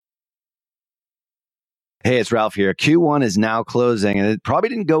Hey, it's Ralph here. Q1 is now closing, and it probably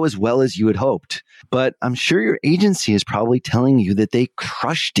didn't go as well as you had hoped. But I'm sure your agency is probably telling you that they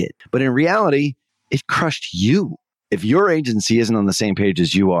crushed it. But in reality, it crushed you. If your agency isn't on the same page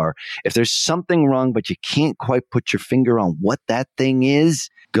as you are, if there's something wrong, but you can't quite put your finger on what that thing is,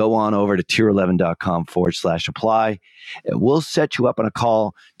 go on over to tier11.com/apply. And we'll set you up on a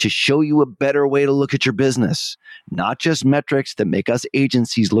call to show you a better way to look at your business. Not just metrics that make us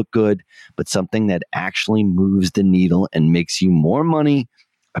agencies look good, but something that actually moves the needle and makes you more money,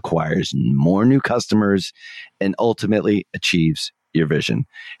 acquires more new customers, and ultimately achieves your vision.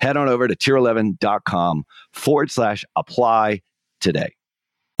 Head on over to tier11.com/apply today.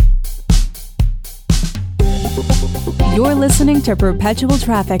 You're listening to Perpetual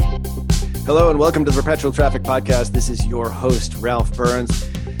Traffic. Hello and welcome to the Perpetual Traffic Podcast. This is your host, Ralph Burns.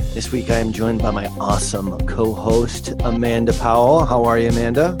 This week I am joined by my awesome co-host, Amanda Powell. How are you,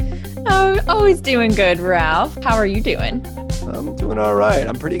 Amanda? Oh, always doing good, Ralph. How are you doing? I'm doing all right.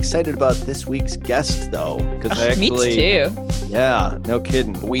 I'm pretty excited about this week's guest, though. Me too. Yeah, no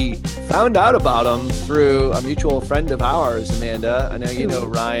kidding. We found out about him through a mutual friend of ours, Amanda. I know you know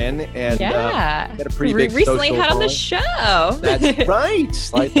Ryan. And had a pretty big recently social had on the following. show. That's right.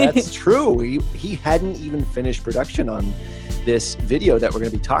 That's true. He hadn't even finished production on this video that we're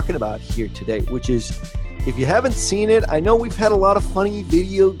going to be talking about here today, which is, if you haven't seen it, I know we've had a lot of funny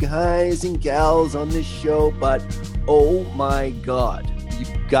video guys and gals on this show, but oh my God,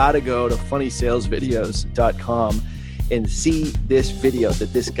 you've got to go to funnysalesvideos.com and see this video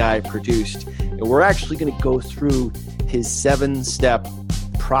that this guy produced. And we're actually going to go through his 7-step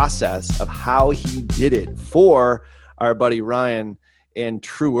process of how he did it for our buddy Ryan and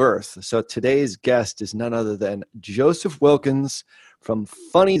True Earth. So today's guest is none other than Joseph Wilkins from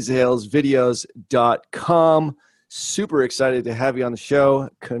funnysalesvideos.com. Super excited to have you on the show.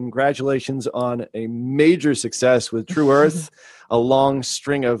 Congratulations on a major success with True Earth, a long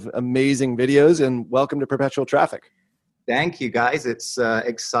string of amazing videos, and welcome to Perpetual Traffic. Thank you, guys. It's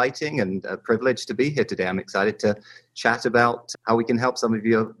exciting and a privilege to be here today. I'm excited to chat about how we can help some of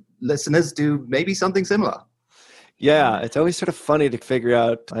your listeners do maybe something similar. Yeah, it's always sort of funny to figure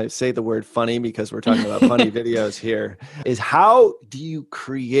out, I say the word funny because we're talking about funny videos here, is how do you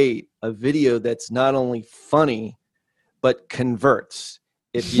create a video that's not only funny, but converts?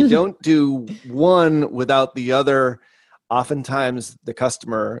 If you don't do one without the other, oftentimes the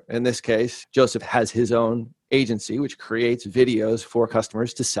customer, in this case, Joseph has his own agency, which creates videos for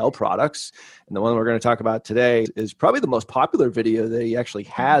customers to sell products. And the one we're going to talk about today is probably the most popular video that he actually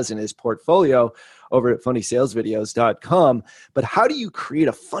has in his portfolio over at funnysalesvideos.com. But how do you create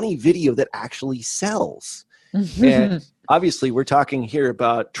a funny video that actually sells? And obviously, we're talking here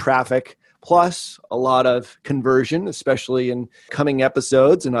about traffic plus a lot of conversion, especially in coming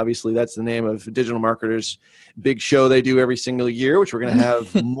episodes. And obviously, that's the name of Digital Marketers' big show they do every single year, which we're going to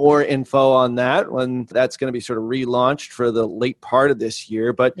have more info on that when that's going to be sort of relaunched for the late part of this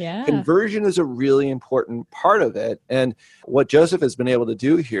year. But conversion is a really important part of it. And what Joseph has been able to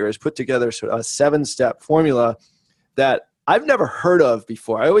do here is put together sort of a 7-step formula that I've never heard of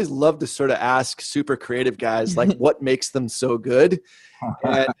before. I always love to sort of ask super creative guys, like, what makes them so good?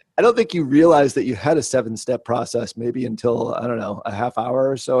 And I don't think you realized that you had a 7-step process maybe until, I don't know, a half hour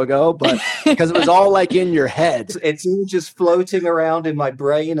or so ago, but because it was all like in your head. It's all just floating around in my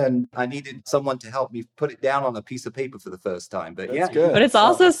brain, and I needed someone to help me put it down on a piece of paper for the first time. But That's good. But it's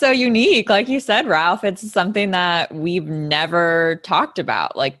also so unique. Like you said, Ralph, it's something that we've never talked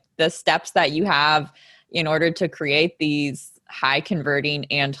about. Like the steps that you have in order to create these high converting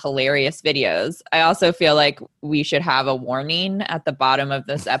and hilarious videos. I also feel like we should have a warning at the bottom of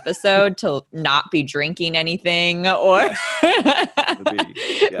this episode to not be drinking anything or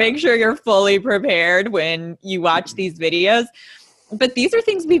make sure you're fully prepared when you watch these videos. But these are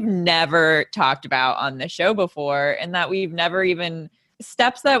things we've never talked about on the show before, and that we've never even,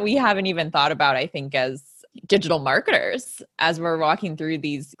 steps that we haven't even thought about, I think, as digital marketers, as we're walking through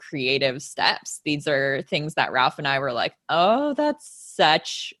these creative steps. These are things that Ralph and I were like, oh, that's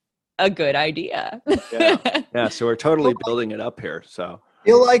such a good idea. Yeah. So we're totally building it up here. So I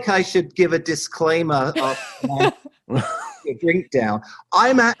feel like I should give a disclaimer of my drink down.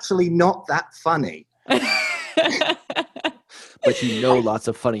 I'm actually not that funny. But you know lots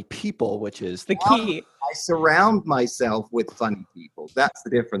of funny people, which is the key. I surround myself with funny people. That's the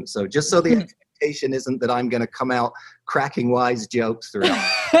difference. So just so the expectation isn't that I'm going to come out cracking wise jokes throughout.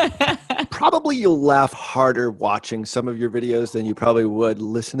 Probably you'll laugh harder watching some of your videos than you probably would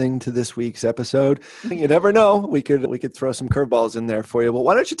listening to this week's episode. You never know. We could throw some curveballs in there for you. Well,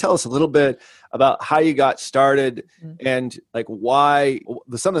 why don't you tell us a little bit about how you got started and like why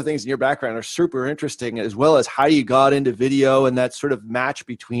some of the things in your background are super interesting, as well as how you got into video and that sort of match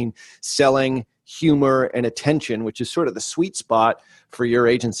between selling, humor, and attention, which is sort of the sweet spot for your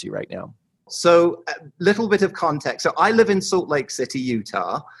agency right now. So a little bit of context. So I live in Salt Lake City,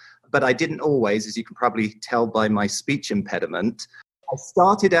 Utah, but I didn't always, as you can probably tell by my speech impediment. I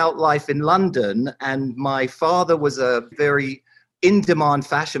started out life in London, and my father was a very in-demand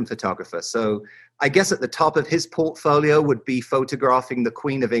fashion photographer. So I guess at the top of his portfolio would be photographing the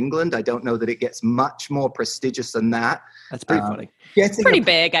Queen of England. I don't know that it gets much more prestigious than that. That's pretty funny. It's pretty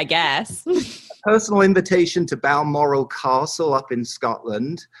big, I guess. A personal invitation to Balmoral Castle up in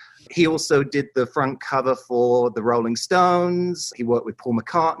Scotland. He also did the front cover for the Rolling Stones. He worked with Paul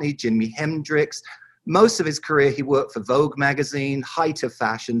McCartney, Jimi Hendrix. Most of his career, he worked for Vogue magazine, height of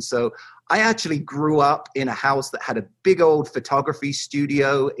fashion. So I actually grew up in a house that had a big old photography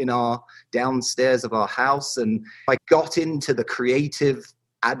studio in our downstairs of our house. And I got into the creative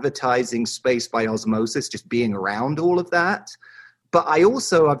advertising space by osmosis, just being around all of that. But I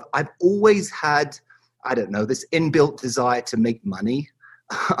also, I've always had, I don't know, this inbuilt desire to make money.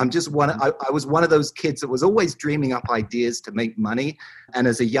 I was one of those kids that was always dreaming up ideas to make money. And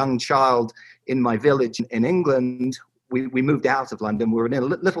as a young child in my village in England, we moved out of London. We were in a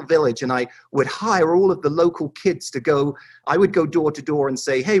little village, and I would hire all of the local kids to go. I would go door to door and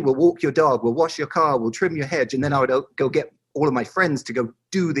say, hey, we'll walk your dog, we'll wash your car, we'll trim your hedge. And then I would go get all of my friends to go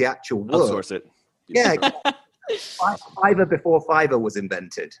do the actual work. Outsource it. Yeah. Fiverr before Fiverr was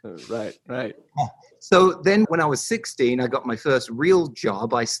invented. Right. So then when I was 16, I got my first real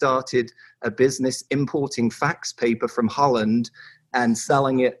job. I started a business importing fax paper from Holland and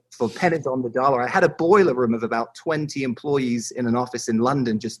selling it for pennies on the dollar. I had a boiler room of about 20 employees in an office in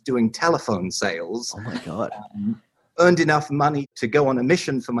London just doing telephone sales. Oh my God. Earned enough money to go on a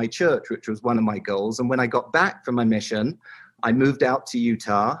mission for my church, which was one of my goals. And when I got back from my mission, I moved out to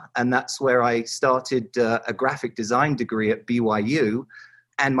Utah, and that's where I started a graphic design degree at BYU.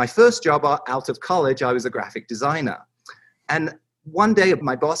 And my first job out of college, I was a graphic designer. And one day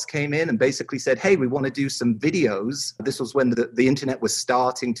my boss came in and basically said, hey, we want to do some videos. This was when the internet was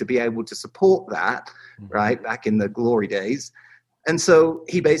starting to be able to support that, right, back in the glory days. And so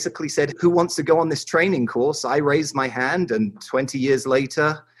he basically said, who wants to go on this training course? I raised my hand, and 20 years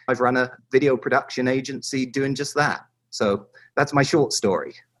later, I've run a video production agency doing just that. So that's my short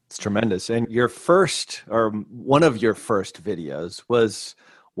story. It's tremendous. And your first, or one of your first videos was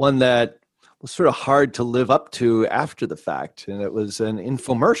one that was sort of hard to live up to after the fact. And it was an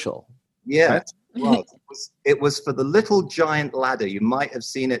infomercial. Yeah. Right? Well, it was for the Little Giant Ladder. You might have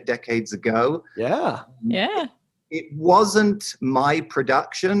seen it decades ago. Yeah. Yeah. It wasn't my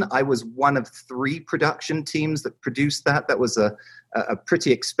production. I was one of 3 production teams that produced that. That was a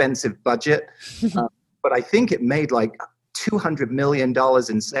pretty expensive budget. But I think it made like $200 million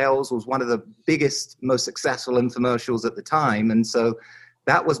in sales, was one of the biggest, most successful infomercials at the time. And so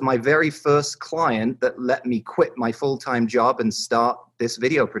that was my very first client that let me quit my full-time job and start this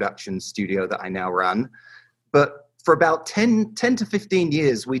video production studio that I now run. But for about 10 to 15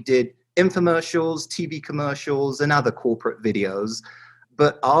 years, we did infomercials, TV commercials, and other corporate videos.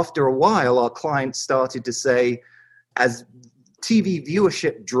 But after a while, our clients started to say, as TV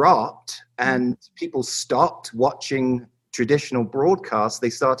viewership dropped and people stopped watching traditional broadcasts,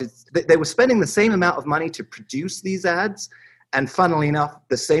 they were spending the same amount of money to produce these ads, and funnily enough,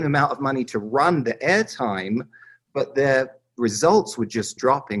 the same amount of money to run the airtime, but their results were just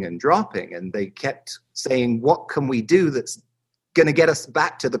dropping and dropping. And they kept saying, what can we do that's going to get us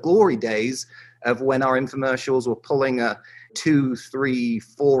back to the glory days of when our infomercials were pulling a 2, 3,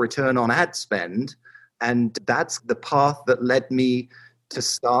 4 return on ad spend? And that's the path that led me to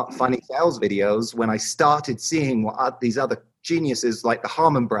start Funny Sales Videos, when I started seeing what these other geniuses like the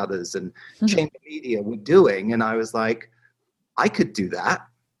Harmon Brothers and Chamber Media were doing. And I was like, I could do that.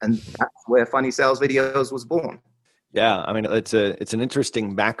 And that's where Funny Sales Videos was born. Yeah. I mean, it's an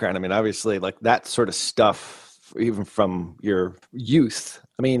interesting background. I mean, obviously, like that sort of stuff, even from your youth,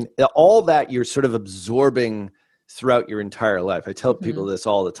 I mean, all that you're sort of absorbing throughout your entire life. I tell people this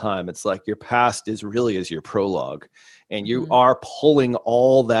all the time. It's like your past is your prologue, and you are pulling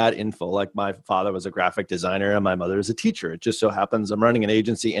all that info. Like my father was a graphic designer and my mother is a teacher. It just so happens I'm running an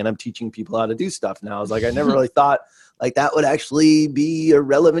agency and I'm teaching people how to do stuff now. I was like, I never really thought like that would actually be a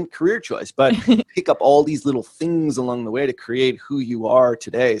relevant career choice. But pick up all these little things along the way to create who you are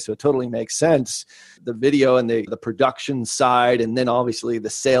today. So it totally makes sense. The video and the production side, and then obviously the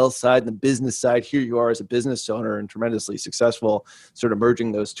sales side and the business side. Here you are as a business owner and tremendously successful, sort of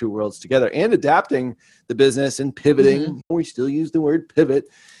merging those two worlds together and adapting the business and pivoting. Mm-hmm. We still use the word pivot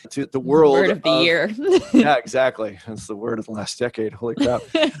to the world. Word of the year. Yeah, exactly. That's the word of the last decade. Holy crap.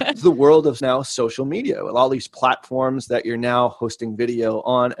 It's the world of now social media with all these platforms that you're now hosting video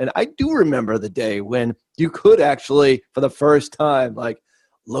on. And I do remember the day when you could actually, for the first time, like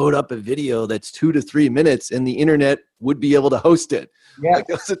load up a video that's 2 to 3 minutes and the internet would be able to host it. Yeah. Like,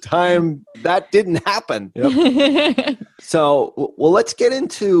 there was a time that didn't happen. Yep. So, well, let's get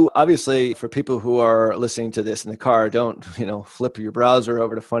into, obviously, for people who are listening to this in the car, don't, flip your browser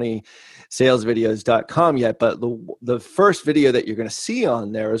over to funnysalesvideos.com yet. But the first video that you're going to see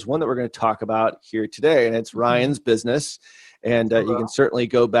on there is one that we're going to talk about here today. And it's Ryan's business. And you can certainly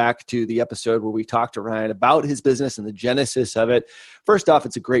go back to the episode where we talked to Ryan about his business and the genesis of it. First off,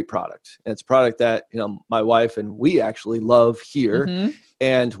 it's a great product. And it's a product that, my wife and we actually love here. Mm-hmm.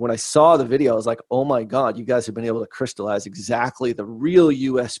 And when I saw the video, I was like, oh my God, you guys have been able to crystallize exactly the real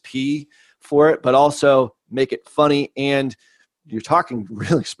USP for it, but also make it funny. And you're talking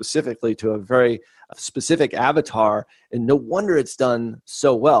really specifically to a very specific avatar, and no wonder it's done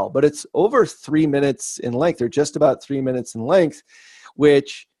so well. But it's over 3 minutes in length, or just about 3 minutes in length,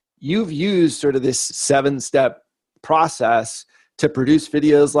 which you've used sort of this 7-step process to produce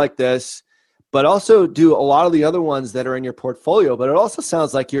videos like this, but also do a lot of the other ones that are in your portfolio. But it also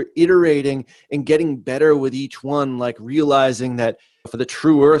sounds like you're iterating and getting better with each one, like realizing that for the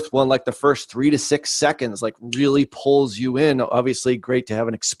True Earth one, like the first 3 to 6 seconds, like really pulls you in. Obviously, great to have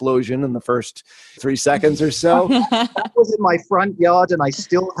an explosion in the first 3 seconds or so. That was in my front yard, and I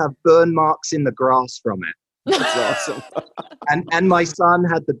still have burn marks in the grass from it. That's awesome. And my son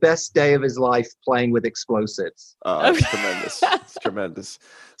had the best day of his life playing with explosives. Oh, it's tremendous. It's tremendous.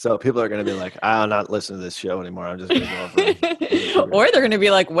 So people are going to be like, I'll not listen to this show anymore. I'm just going to go over. Or they're going to be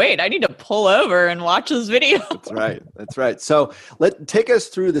like, wait, I need to pull over and watch this video. That's right. That's right. So take us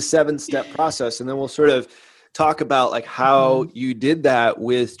through the 7-step process, and then we'll sort of talk about like how you did that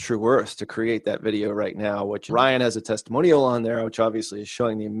with True Earth to create that video right now, which Ryan has a testimonial on there, which obviously is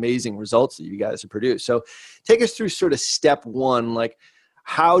showing the amazing results that you guys have produced. So take us through sort of step one, like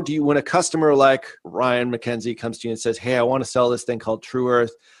how do you, when a customer like Ryan McKenzie comes to you and says, hey, I want to sell this thing called True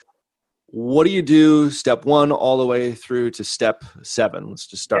Earth, what do you do step 1 all the way through to step 7? Let's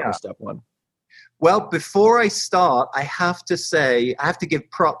just start with step 1. Well, before I start, I have to give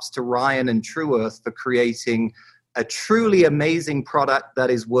props to Ryan and True Earth for creating a truly amazing product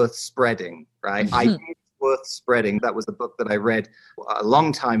that is worth spreading, right? Mm-hmm. I think it's worth spreading. That was a book that I read a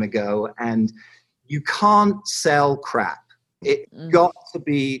long time ago, and you can't sell crap. It's got to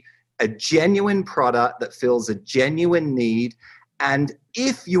be a genuine product that fills a genuine need. And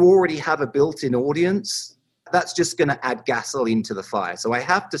if you already have a built-in audience, that's just going to add gasoline to the fire. So I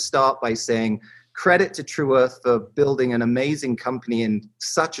have to start by saying, credit to True Earth for building an amazing company in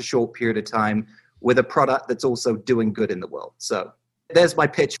such a short period of time with a product that's also doing good in the world. So there's my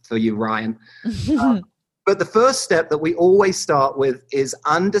pitch for you, Ryan. But the first step that we always start with is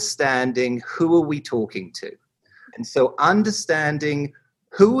understanding who are we talking to. And so understanding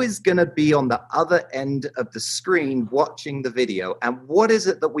who is going to be on the other end of the screen watching the video, and what is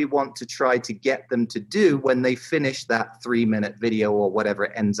it that we want to try to get them to do when they finish that 3-minute video or whatever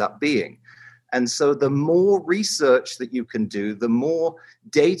it ends up being. And so the more research that you can do, the more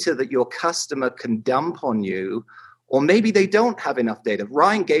data that your customer can dump on you, or maybe they don't have enough data.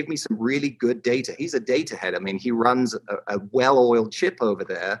 Ryan gave me some really good data. He's a data head. I mean, he runs a well-oiled ship over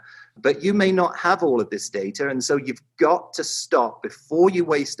there, but you may not have all of this data. And so you've got to stop before you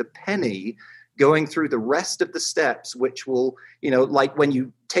waste a penny going through the rest of the steps, which will, like when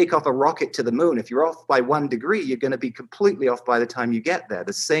you take off a rocket to the moon, if you're off by 1 degree, you're going to be completely off by the time you get there.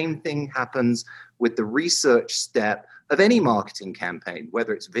 The same thing happens with the research step of any marketing campaign,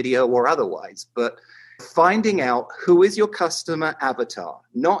 whether it's video or otherwise. But finding out who is your customer avatar,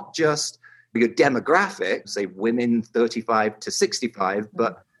 not just your demographic, say women 35 to 65,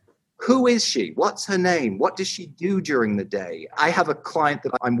 but who is she? What's her name? What does she do during the day? I have a client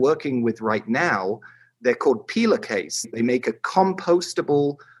that I'm working with right now. They're called Peelercase. They make a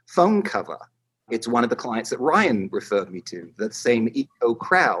compostable phone cover. It's one of the clients that Ryan referred me to, the same eco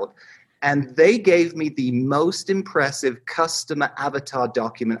crowd. And they gave me the most impressive customer avatar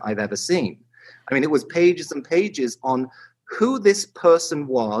document I've ever seen. I mean, it was pages and pages on who this person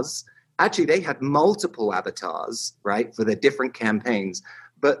was. Actually, they had multiple avatars, right, for their different campaigns.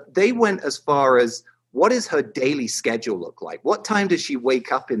 But they went as far as what does her daily schedule look like? What time does she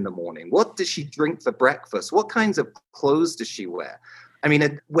wake up in the morning? What does she drink for breakfast? What kinds of clothes does she wear? I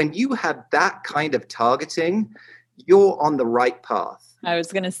mean, when you have that kind of targeting, you're on the right path. I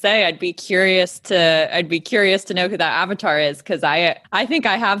was going to say, I'd be curious to know who that avatar is, because I think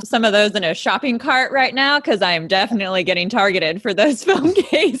I have some of those in a shopping cart right now, because I am definitely getting targeted for those phone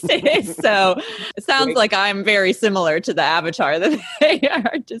cases. So it sounds like I'm very similar to the avatar that they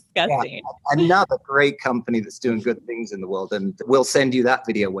are discussing. Yeah, another great company that's doing good things in the world, and we'll send you that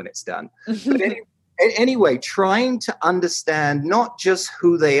video when it's done. But anyway, trying to understand not just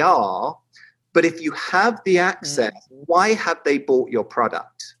who they are, but if you have the access, why have they bought your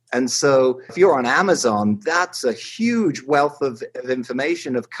product? And so if you're on Amazon, that's a huge wealth of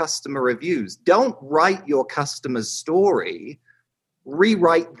information of customer reviews. Don't write your customer's story,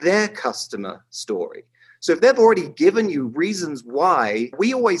 rewrite their customer story. So if they've already given you reasons why,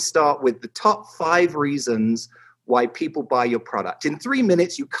 we always start with the top 5 reasons why people buy your product. In 3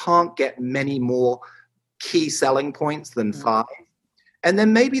 minutes, you can't get many more key selling points than 5. And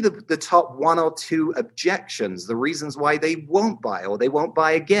then maybe the top 1 or 2 objections, the reasons why they won't buy, or they won't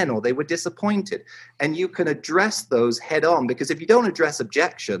buy again, or they were disappointed. And you can address those head on, because if you don't address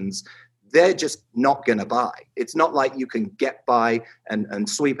objections, they're just not going to buy. It's not like you can get by and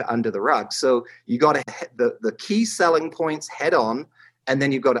sweep it under the rug. So you got to hit the key selling points head on, and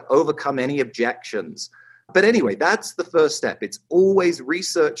then you've got to overcome any objections. But anyway, that's the first step. It's always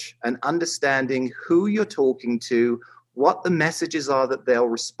research and understanding who you're talking to, what the messages are that they'll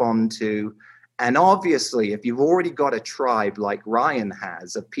respond to. And obviously, if you've already got a tribe like Ryan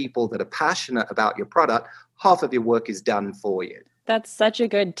has of people that are passionate about your product, half of your work is done for you. That's such a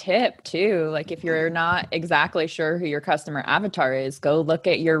good tip too. Like if you're not exactly sure who your customer avatar is, go look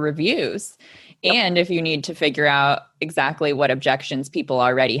at your reviews. Yep. And if you need to figure out exactly what objections people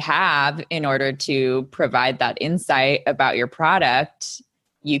already have in order to provide that insight about your product,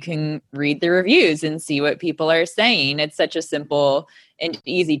 you can read the reviews and see what people are saying. It's such a simple and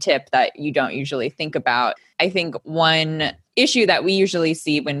easy tip that you don't usually think about. I think one issue that we usually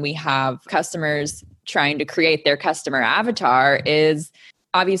see when we have customers trying to create their customer avatar is,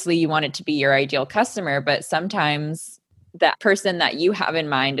 obviously you want it to be your ideal customer, but sometimes that person that you have in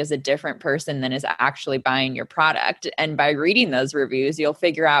mind is a different person than is actually buying your product. And by reading those reviews, you'll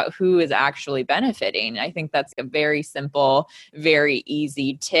figure out who is actually benefiting. I think that's a very simple, very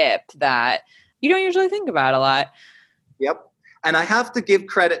easy tip that you don't usually think about a lot. Yep. And I have to give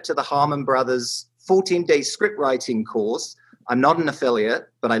credit to the Harmon Brothers 14-day script writing course. I'm not an affiliate,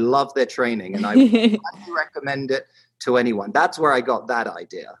 but I love their training, and I highly recommend it to anyone. That's where I got that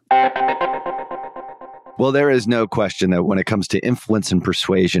idea. Well, there is no question that when it comes to influence and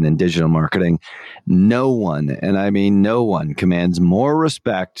persuasion in digital marketing, no one, and I mean no one, commands more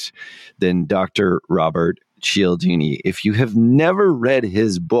respect than Dr. Robert Cialdini. If you have never read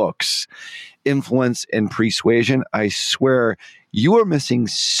his books, Influence and Persuasion, I swear you are missing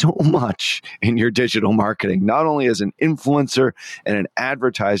so much in your digital marketing, not only as an influencer and an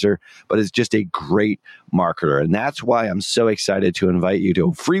advertiser, but as just a great marketer. And that's why I'm so excited to invite you to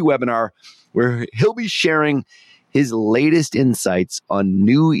a free webinar where he'll be sharing his latest insights on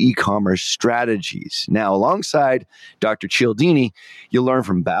new e-commerce strategies. Now, alongside Dr. Cialdini, you'll learn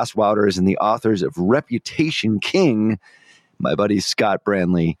from Bass Wouters and the authors of Reputation King, my buddies Scott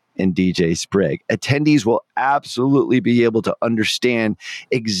Branley and DJ Sprigg. Attendees will absolutely be able to understand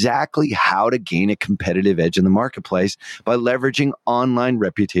exactly how to gain a competitive edge in the marketplace by leveraging online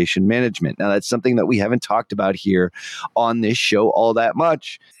reputation management. Now, that's something that we haven't talked about here on this show all that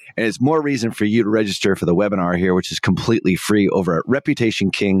much. And it's more reason for you to register for the webinar here, which is completely free over at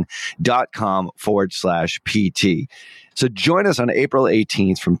reputationking.com/PT. So join us on April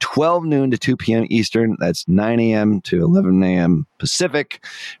 18th from 12 noon to 2 p.m. Eastern. That's 9 a.m. to 11 a.m. Pacific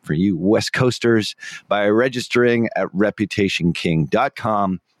for you West Coasters by registering at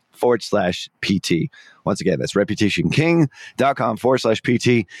reputationking.com/PT. Once again, that's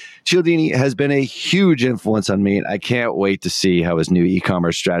reputationking.com/PT. Cialdini has been a huge influence on me, and I can't wait to see how his new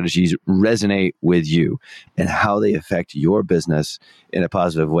e-commerce strategies resonate with you and how they affect your business in a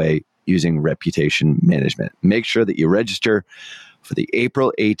positive way using reputation management. Make sure that you register for the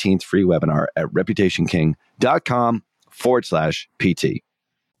April 18th free webinar at reputationking.com/PT.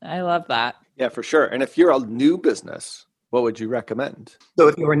 I love that. Yeah, for sure. And if you're a new business, what would you recommend? So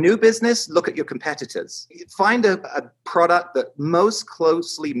if you're a new business, look at your competitors. Find a product that most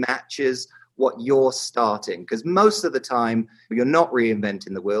closely matches what you're starting, because most of the time you're not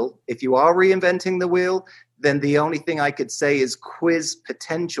reinventing the wheel. If you are reinventing the wheel, then the only thing I could say is quiz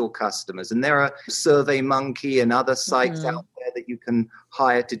potential customers. And there are SurveyMonkey and other sites out there that you can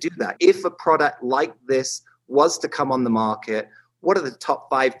hire to do that. If a product like this was to come on the market, what are the top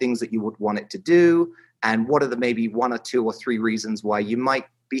 5 things that you would want it to do? And what are the maybe 1 or 2 or 3 reasons why you might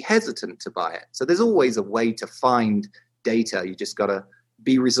be hesitant to buy it? So there's always a way to find data. You just got to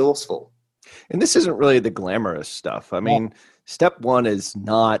be resourceful. And this isn't really the glamorous stuff. I mean, step 1 is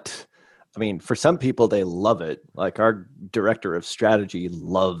not, for some people, they love it. Like our director of strategy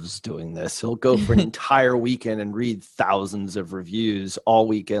loves doing this. He'll go for an entire weekend and read thousands of reviews all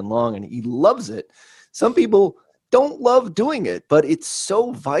weekend long, and he loves it. Some people don't love doing it, but it's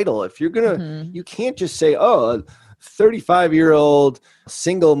so vital. If you're going to, you can't just say, oh, a 35-year-old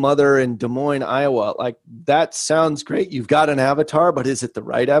single mother in Des Moines, Iowa. Like, that sounds great. You've got an avatar, but is it the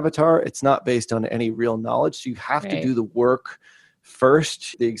right avatar? It's not based on any real knowledge. So you have to do the work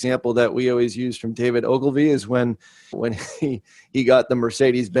first. The example that we always use from David Ogilvy is when he got the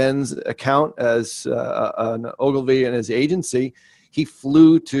Mercedes-Benz account as an Ogilvy and his agency, he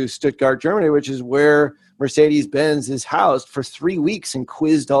flew to Stuttgart, Germany, which is where Mercedes-Benz is housed, for 3 weeks and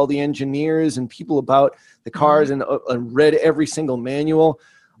quizzed all the engineers and people about the cars and read every single manual.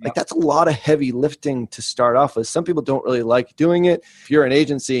 Like, that's a lot of heavy lifting to start off with. Some people don't really like doing it. If you're an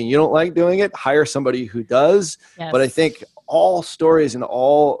agency and you don't like doing it, hire somebody who does. Yes. But I think all stories and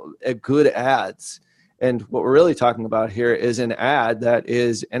all good ads, and what we're really talking about here is an ad that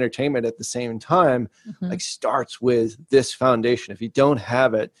is entertainment at the same time, like, starts with this foundation. If you don't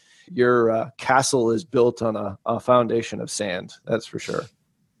have it, your castle is built on a foundation of sand. That's for sure.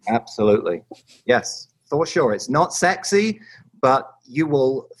 Absolutely. Yes, for sure. It's not sexy, but you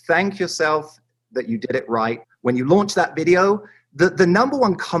will thank yourself that you did it right. When you launch that video, the number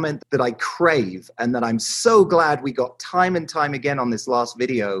one comment that I crave, and that I'm so glad we got time and time again on this last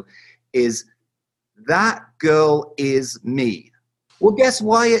video, is, that girl is me. Well, guess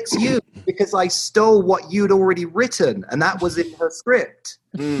why it's you? Because I stole what you'd already written, and that was in her script.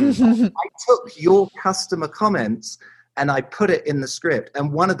 I took your customer comments and I put it in the script.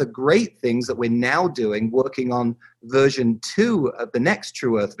 And one of the great things that we're now doing, working on version 2 of the next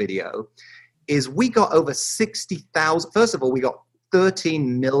True Earth video, is we got over 60,000. First of all, we got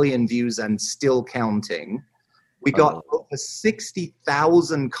 13 million views and still counting. We got over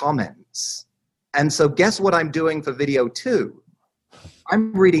 60,000 comments. And so guess what I'm doing for video 2?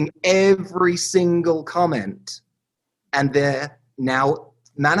 I'm reading every single comment, and they're now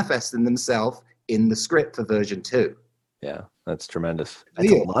manifesting themselves in the script for version 2. Yeah, that's tremendous. That's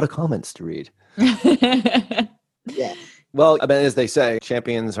a lot of comments to read. Yeah. Well, as they say,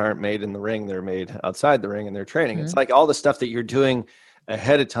 champions aren't made in the ring. They're made outside the ring in their training. It's like all the stuff that you're doing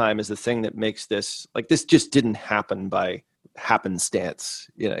ahead of time is the thing that makes this, like, this just didn't happen by happenstance.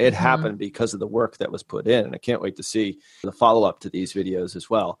 It happened because of the work that was put in. And I can't wait to see the follow-up to these videos as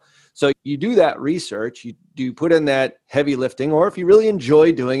well. So you do that research, you put in that heavy lifting, or if you really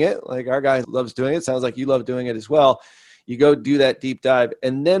enjoy doing it, like our guy loves doing it, sounds like you love doing it as well, you go do that deep dive.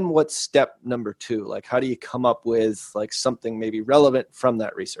 And then what's step number 2? Like, how do you come up with like something maybe relevant from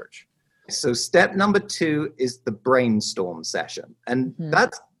that research? So step number 2 is the brainstorm session. And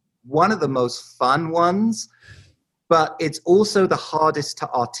that's one of the most fun ones, but it's also the hardest to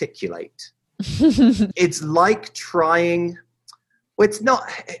articulate. It's like trying, well,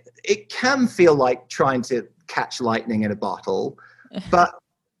 it can feel like trying to catch lightning in a bottle, but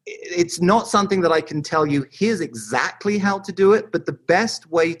it's not something that I can tell you, here's exactly how to do it, but the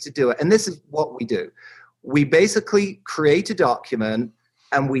best way to do it, and this is what we do. We basically create a document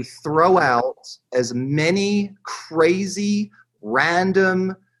and we throw out as many crazy,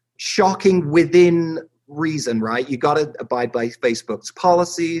 random, shocking within reason, right? You got to abide by Facebook's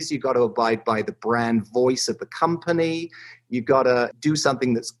policies. You got to abide by the brand voice of the company. You got to do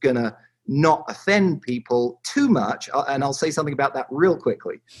something that's going to not offend people too much. And I'll say something about that real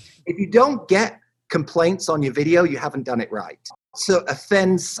quickly. If you don't get complaints on your video, you haven't done it right. So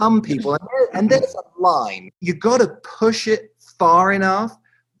offend some people. And there's a line. You got to push it far enough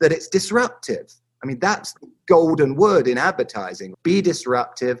that it's disruptive. I mean, that's the golden word in advertising. Be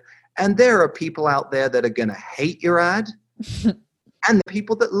disruptive. And there are people out there that are going to hate your ad and the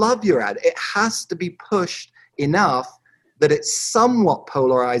people that love your ad. It has to be pushed enough that it's somewhat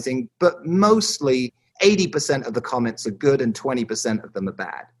polarizing, but mostly 80% of the comments are good and 20% of them are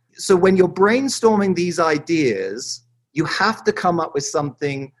bad. So when you're brainstorming these ideas, you have to come up with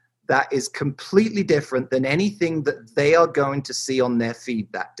something that is completely different than anything that they are going to see on their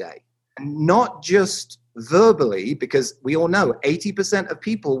feed that day. And not just verbally, because we all know 80% of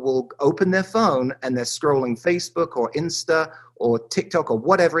people will open their phone and they're scrolling Facebook or Insta or TikTok or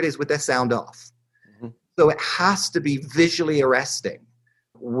whatever it is with their sound off. So it has to be visually arresting,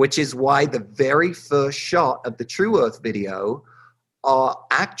 which is why the very first shot of the True Earth video, our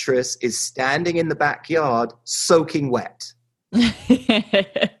actress is standing in the backyard soaking wet.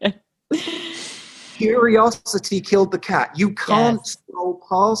 Curiosity killed the cat. You can't scroll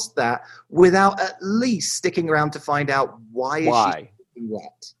past that without at least sticking around to find out why is she soaking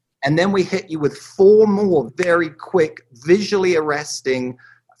wet. And then we hit you with 4 more very quick, visually arresting,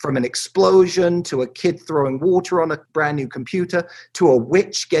 from an explosion to a kid throwing water on a brand new computer to a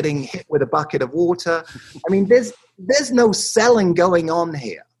witch getting hit with a bucket of water. I mean, there's no selling going on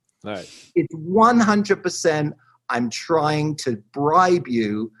here. Right. It's 100% I'm trying to bribe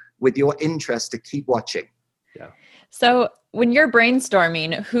you with your interest to keep watching. Yeah. So when you're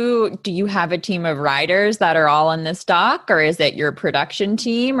brainstorming, do you have a team of writers that are all on this doc, or is it your production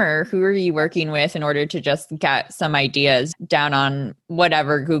team, or who are you working with in order to just get some ideas down on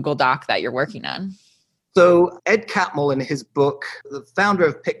whatever Google Doc that you're working on? So Ed Catmull, in his book, the founder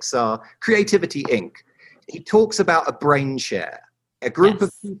of Pixar, Creativity Inc., he talks about a brain share, a group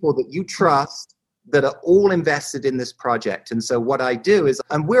of people that you trust that are all invested in this project. And so what I do is,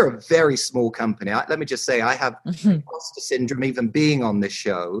 and we're a very small company. Let me just say, I have imposter syndrome even being on this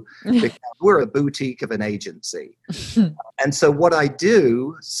show, because we're a boutique of an agency. And so what I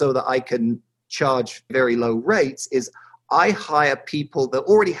do so that I can charge very low rates is I hire people that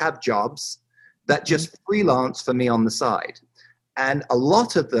already have jobs that just freelance for me on the side. And a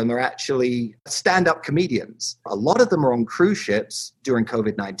lot of them are actually stand-up comedians. A lot of them are on cruise ships during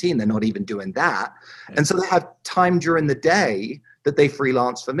COVID-19. They're not even doing that. And so they have time during the day that they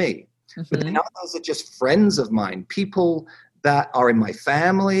freelance for me. But then others are just friends of mine, people that are in my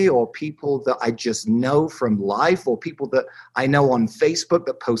family, or people that I just know from life, or people that I know on Facebook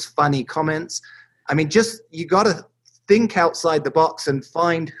that post funny comments. I mean, you got to think outside the box and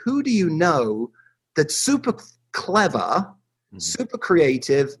find, who do you know that's super clever, super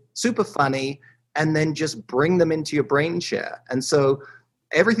creative, super funny, and then just bring them into your brain share. And so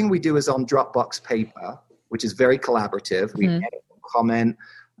everything we do is on Dropbox paper, which is very collaborative. We edit, comment,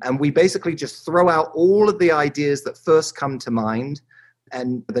 and we basically just throw out all of the ideas that first come to mind.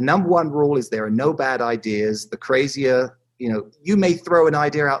 And the number one rule is there are no bad ideas. The crazier, you may throw an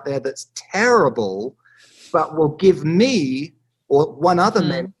idea out there that's terrible, but will give me or one other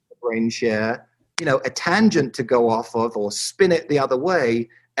member of the brain share a tangent to go off of, or spin it the other way,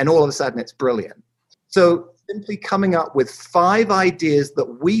 and all of a sudden it's brilliant. So simply coming up with 5 ideas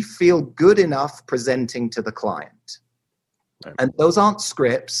that we feel good enough presenting to the client. Right. And those aren't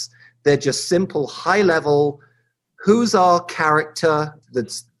scripts. They're just simple, high level, who's our character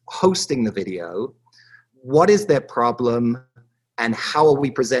that's hosting the video? What is their problem? And how are we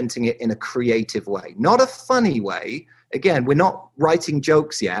presenting it in a creative way? Not a funny way. Again, we're not writing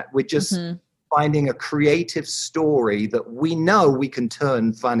jokes yet. We're just finding a creative story that we know we can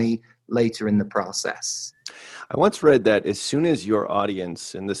turn funny later in the process. I once read that as soon as your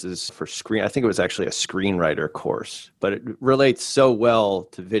audience, and this is for screen, I think it was actually a screenwriter course, but it relates so well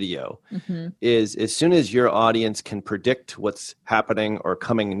to video, is as soon as your audience can predict what's happening or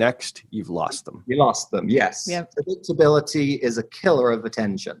coming next, you've lost them. You lost them, yes. Yep. Predictability is a killer of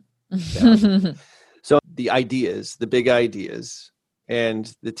attention. Yeah. So the big ideas,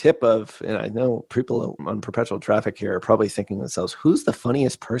 and the tip of, and I know people on Perpetual Traffic here are probably thinking to themselves, who's the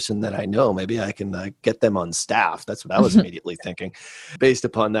funniest person that I know? Maybe I can get them on staff. That's what I was immediately thinking based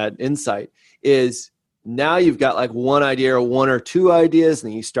upon that insight. Is now you've got like one idea or 1 or 2 ideas,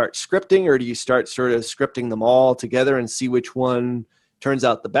 and then you start scripting, or do you start sort of scripting them all together and see which one turns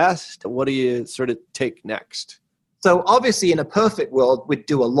out the best? What do you sort of take next? So obviously in a perfect world, we'd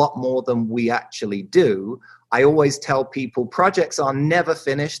do a lot more than we actually do. I always tell people projects are never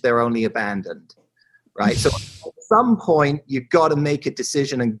finished, they're only abandoned, right? So at some point, you've got to make a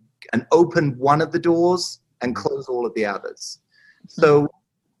decision and open one of the doors and close all of the others. So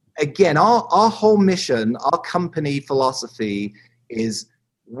again, our whole mission, our company philosophy is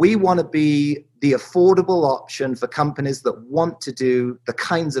we want to be the affordable option for companies that want to do the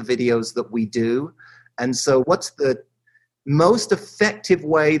kinds of videos that we do. And so what's the most effective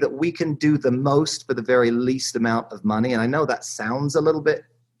way that we can do the most for the very least amount of money? And I know that sounds a little bit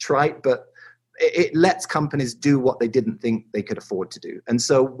trite, but it lets companies do what they didn't think they could afford to do. And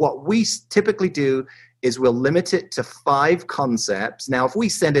so what we typically do is we'll limit it to 5 concepts. Now, if we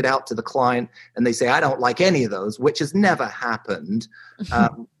send it out to the client and they say, I don't like any of those, which has never happened,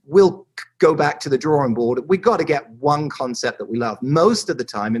 we'll go back to the drawing board. We've got to get one concept that we love. Most of the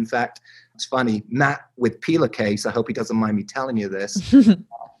time, in fact, it's funny, Matt with Peeler Case, I hope he doesn't mind me telling you this,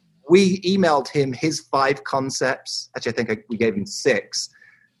 we emailed him his 5 concepts. Actually, I think we gave him 6.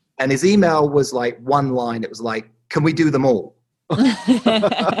 And his email was like one line. It was like, can we do them all?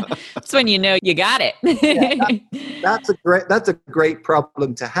 That's when you know you got it. That's a great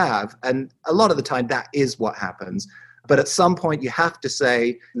problem to have. And a lot of the time that is what happens. But at some point you have to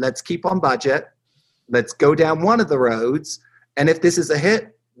say, let's keep on budget. Let's go down one of the roads. And if this is a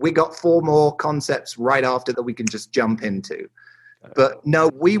hit, we got 4 more concepts right after that we can just jump into. But no,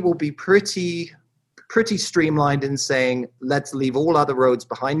 we will be pretty streamlined in saying, let's leave all other roads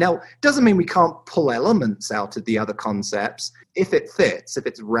behind. Now, it doesn't mean we can't pull elements out of the other concepts if it fits, if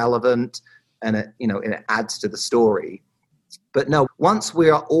it's relevant and it adds to the story. But no, once we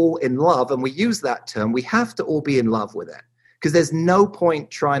are all in love, and we use that term, we have to all be in love with it, because there's no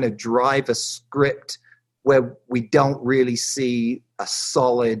point trying to drive a script where we don't really see a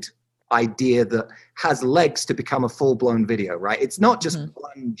solid idea that has legs to become a full-blown video, right? It's not just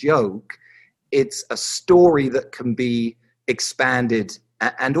one joke. It's a story that can be expanded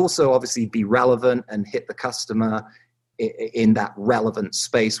and also obviously be relevant and hit the customer in that relevant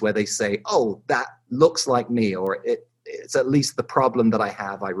space where they say, oh, that looks like me, or it's at least the problem that I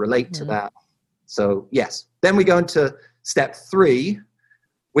have. I relate to that. So yes, then we go into step 3,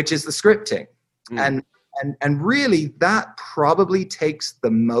 which is the scripting. And really that probably takes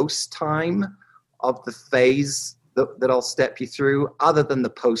the most time of the phase that I'll step you through, other than the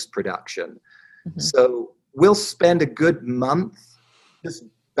post-production. So we'll spend a good month just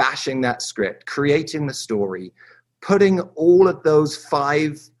bashing that script, creating the story, putting all of those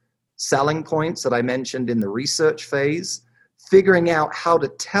 5 selling points that I mentioned in the research phase, figuring out how to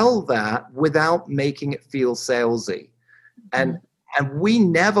tell that without making it feel salesy. And we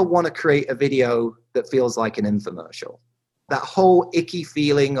never want to create a video that feels like an infomercial. That whole icky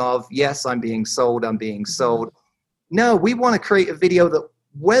feeling of, yes, I'm being sold. No, we want to create a video that,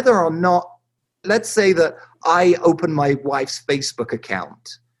 whether or not, let's say that I open my wife's Facebook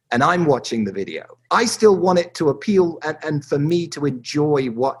account and I'm watching the video, I still want it to appeal and for me to enjoy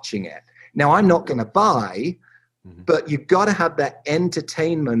watching it. Now, I'm not going to buy, but you've got to have that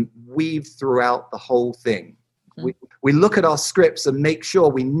entertainment weave throughout the whole thing. We look at our scripts and make sure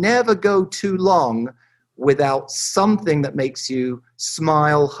we never go too long without something that makes you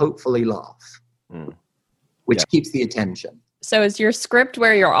smile, hopefully laugh, which keeps the attention. So is your script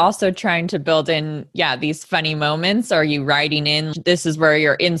where you're also trying to build in, these funny moments? Are you writing in, this is where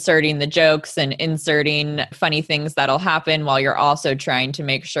you're inserting the jokes and inserting funny things that'll happen while you're also trying to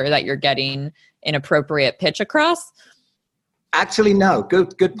make sure that you're getting an appropriate pitch across? Actually, no.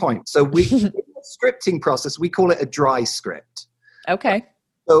 Good point. So in the scripting process, we call it a dry script. Okay.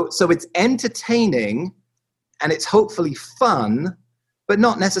 So it's entertaining and it's hopefully fun, but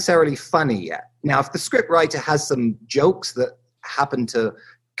not necessarily funny yet. Now, if the script writer has some jokes that happen to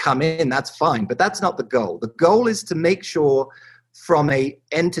come in, that's fine, but that's not the goal. The goal is to make sure, from a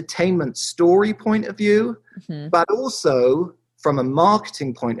entertainment story point of view, but also from a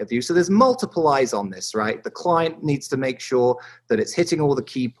marketing point of view. So there's multiple eyes on this, right? The client needs to make sure that it's hitting all the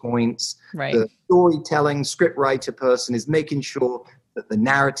key points. Right. The storytelling script writer person is making sure that the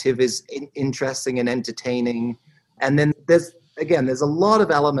narrative is interesting and entertaining. And then there's a lot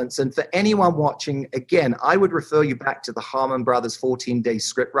of elements. And for anyone watching, again, I would refer you back to the Harmon Brothers 14-day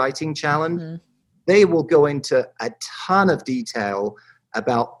script writing challenge. They will go into a ton of detail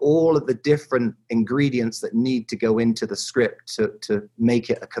about all of the different ingredients that need to go into the script to make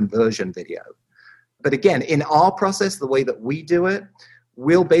it a conversion video. But again, in our process, the way that we do it,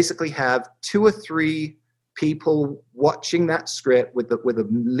 we'll basically have 2 or 3 people watching that script with a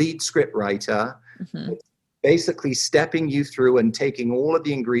lead script writer, basically stepping you through and taking all of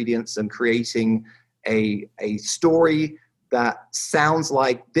the ingredients and creating a story that sounds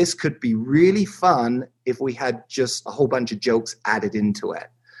like this could be really fun if we had just a whole bunch of jokes added into it.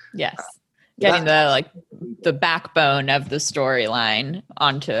 Yes. Getting the backbone of the storyline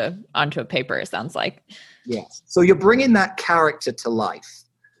onto a paper, it sounds like. Yes. So you're bringing that character to life.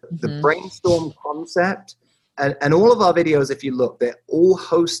 The brainstorm concept, and all of our videos, if you look, they're all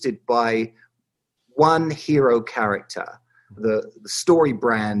hosted by one hero character. The story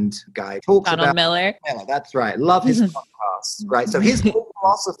brand guy talks Donald about Miller. Yeah, that's right. Love his podcast, right? So his whole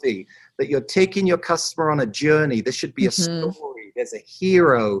philosophy that you're taking your customer on a journey. This should be a story. There's a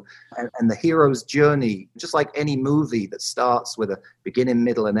hero and the hero's journey, just like any movie that starts with a beginning,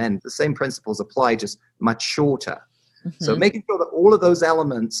 middle, and end. The same principles apply, just much shorter. So making sure that all of those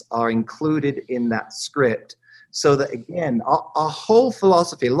elements are included in that script, so that, again, our whole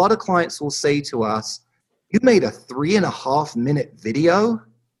philosophy, a lot of clients will say to us, you made a 3.5-minute video?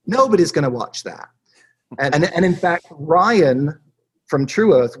 Nobody's going to watch that. And in fact, Ryan from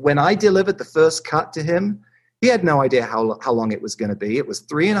True Earth, when I delivered the first cut to him, He had no idea how long it was going to be. It was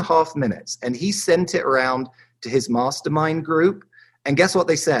 3.5 minutes. And he sent it around to his mastermind group. And guess what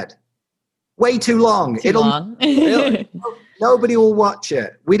they said? Way too long. Too long. Really, nobody will watch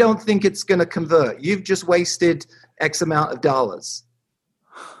it. We don't think it's going to convert. You've just wasted X amount of dollars.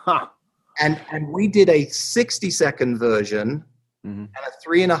 Huh. And we did a 60-second version and a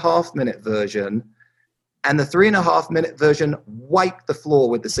 3.5 minute version. And the 3.5 minute version wiped the floor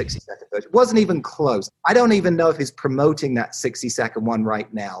with the 60-second version. It wasn't even close. I don't even know if he's promoting that 60-second one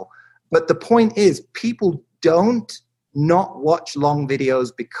right now. But the point is, people don't not watch long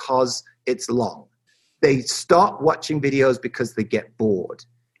videos because it's long. They stop watching videos because they get bored.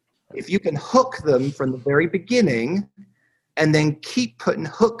 If you can hook them from the very beginning and then keep putting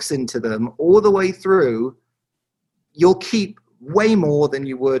hooks into them all the way through, you'll keep way more than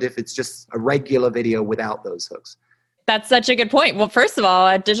you would if it's just a regular video without those hooks. That's such a good point. Well, first of all,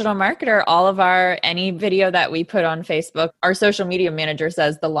 at Digital Marketer, any video that we put on Facebook, our social media manager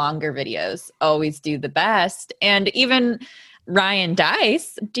says the longer videos always do the best. And even Ryan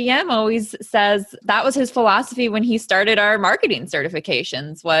Dice, DM, always says that was his philosophy when he started our marketing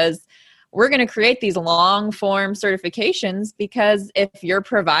certifications was we're going to create these long form certifications because if you're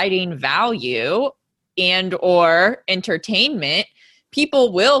providing value and or entertainment,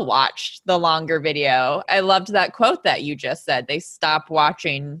 people will watch the longer video. I loved that quote that you just said. They stop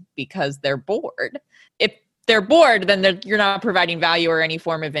watching because they're bored. If they're bored, then you're not providing value or any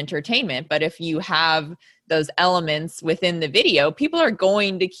form of entertainment. But if you have those elements within the video, people are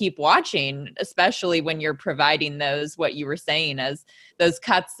going to keep watching, especially when you're providing those, what you were saying, as those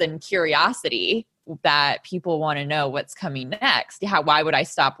cuts and curiosity that people want to know what's coming next. Why would I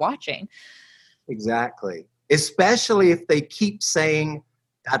stop watching? Exactly. Especially if they keep saying,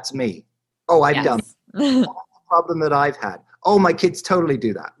 that's me. Oh, I've done it. That's the problem that I've had. Oh, my kids totally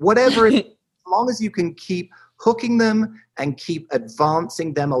do that. Whatever it is, as long as you can keep hooking them and keep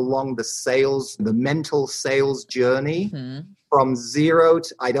advancing them along the mental sales journey from zero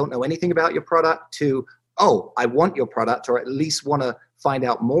to, I don't know anything about your product, to, oh, I want your product, or at least want to find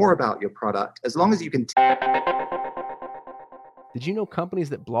out more about your product. As long as you can Did you know companies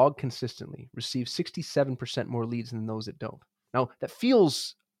that blog consistently receive 67% more leads than those that don't? Now, that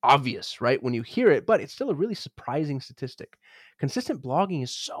feels obvious, right, when you hear it, but it's still a really surprising statistic. Consistent blogging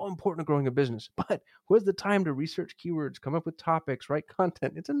is so important to growing a business, but who has the time to research keywords, come up with topics, write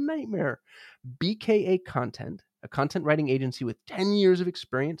content? It's a nightmare. BKA Content, a content writing agency with 10 years of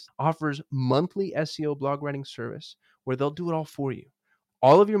experience, offers monthly SEO blog writing service where they'll do it all for you.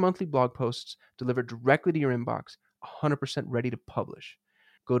 All of your monthly blog posts delivered directly to your inbox, 100% ready to publish.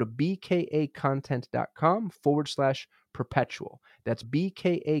 Go to bkacontent.com/perpetual. That's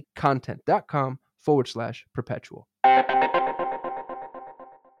bkacontent.com/perpetual.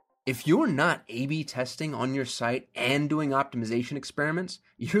 If you're not A/B testing on your site and doing optimization experiments,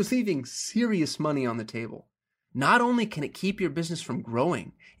 you're leaving serious money on the table. Not only can it keep your business from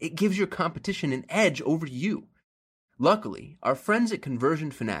growing, it gives your competition an edge over you. Luckily, our friends at Conversion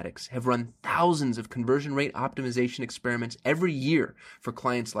Fanatics have run thousands of conversion rate optimization experiments every year for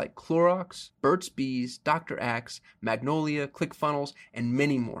clients like Clorox, Burt's Bees, Dr. Axe, Magnolia, ClickFunnels, and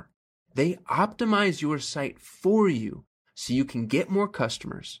many more. They optimize your site for you so you can get more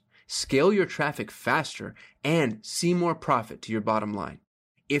customers, scale your traffic faster, and see more profit to your bottom line.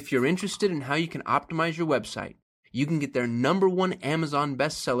 If you're interested in how you can optimize your website, you can get their #1 Amazon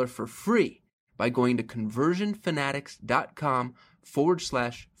bestseller for free by going to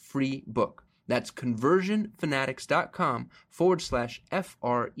conversionfanatics.com/free book. That's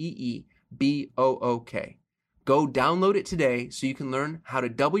conversionfanatics.com/FREEBOOK. Go download it today so you can learn how to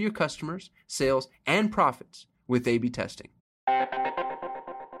double your customers, sales, and profits with A/B testing.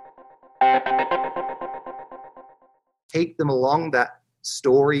 take them along that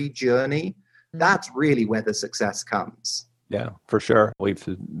story journey. That's really where the success comes. Yeah, for sure. We've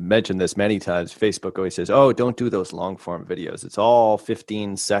mentioned this many times. Facebook always says, oh, don't do those long form videos. It's all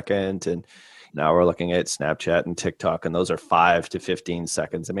 15 second. And now we're looking at Snapchat and TikTok, and those are 5 to 15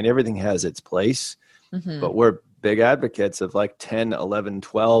 seconds. I mean, everything has its place, but we're big advocates of like 10, 11,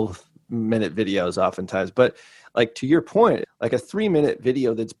 12 minute videos oftentimes. But like to your point, like a 3-minute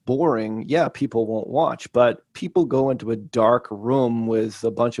video that's boring, yeah, people won't watch, but people go into a dark room with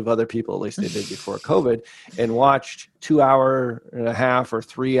a bunch of other people, at least they did before COVID, and watched 2.5 or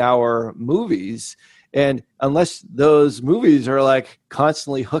 3-hour movies. And unless those movies are like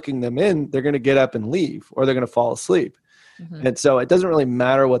constantly hooking them in, they're going to get up and leave, or they're going to fall asleep. And so it doesn't really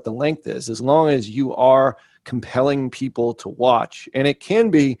matter what the length is, as long as you are compelling people to watch. And it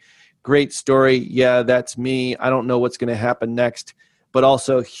can be great story. Yeah, that's me. I don't know what's going to happen next, but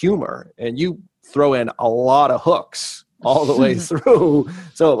also humor. And you throw in a lot of hooks all the way through.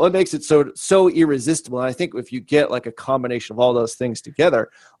 So what makes it so irresistible? And I think if you get like a combination of all those things together,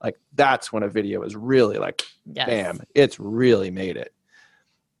 like that's when a video is really like, bam, it's really made it.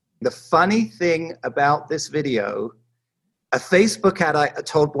 The funny thing about this video, a Facebook ad I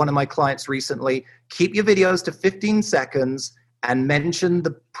told one of my clients recently, keep your videos to 15 seconds and mention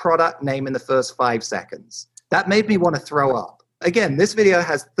the product name in the first 5 seconds. That made me want to throw up. Again, this video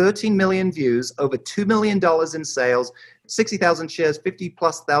has 13 million views, over $2 million in sales, 60,000 shares,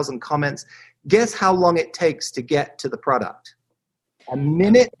 50,000+ comments. Guess how long it takes to get to the product? 1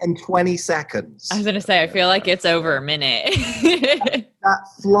 minute and 20 seconds. I was going to say, I feel like it's over a minute. That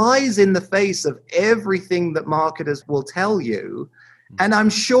flies in the face of everything that marketers will tell you. And I'm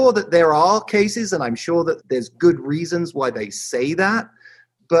sure that there are cases, and I'm sure that there's good reasons why they say that.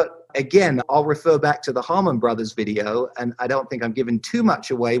 But again, I'll refer back to the Harmon Brothers video, and I don't think I'm giving too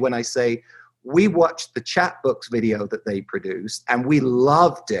much away when I say we watched the Chatbooks video that they produced, and we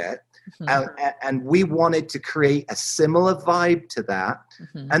loved it. And we wanted to create a similar vibe to that.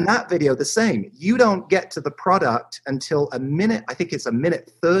 And that video, the same. You don't get to the product until a minute, I think it's a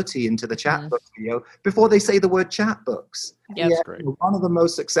minute 30 into the Chatbooks video, before they say the word Chatbooks. Yep. That's great. One of the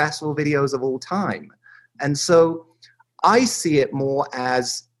most successful videos of all time. And so I see it more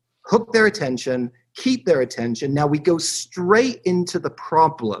as hook their attention, keep their attention. Now we go straight into the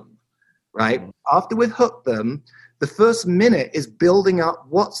problem, right? After we've hooked them, the first minute is building up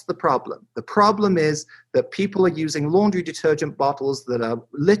what's the problem. The problem is that people are using laundry detergent bottles that are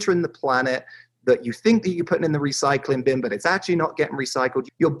littering the planet, that you think that you're putting in the recycling bin, but it's actually not getting recycled.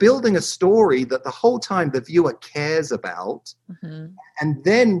 You're building a story that the whole time the viewer cares about. And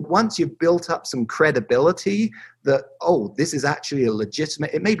then once you've built up some credibility that, oh, this is actually a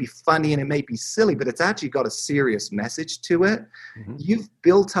legitimate, it may be funny and it may be silly, but it's actually got a serious message to it. You've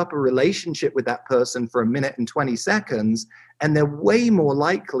built up a relationship with that person for 1 minute and 20 seconds, and they're way more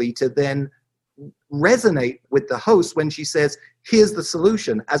likely to then resonate with the host when she says, here's the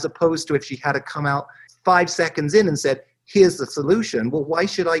solution, as opposed to if she had to come out 5 seconds in and said, here's the solution. Well, why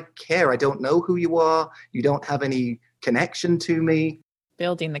should I care? I don't know who you are. You don't have any connection to me.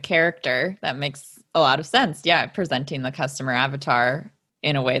 Building the character, that makes a lot of sense. Yeah, presenting the customer avatar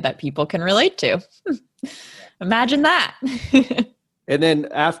in a way that people can relate to. Imagine that. And then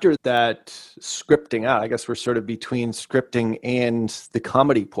after that scripting out, I guess we're sort of between scripting and the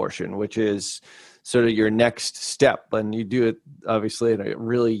comedy portion, which is sort of your next step. And you do it obviously in a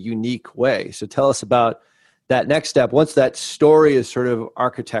really unique way. So tell us about that next step. Once that story is sort of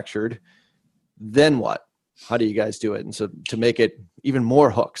architectured, then what? How do you guys do it? And so to make it even more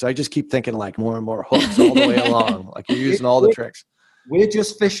hooks, I just keep thinking like more and more hooks all the way along. Like you're using all the tricks. We're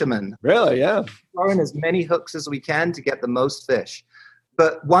just fishermen. Really? Yeah. Throwing as many hooks as we can to get the most fish.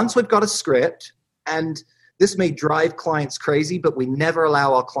 But once we've got a script, and this may drive clients crazy, but we never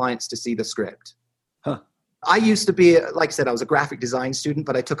allow our clients to see the script. I used to be, like I said, I was a graphic design student,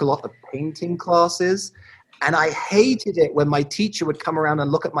 but I took a lot of painting classes. And I hated it when my teacher would come around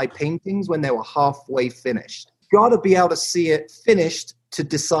and look at my paintings when they were halfway finished. Got to be able to see it finished to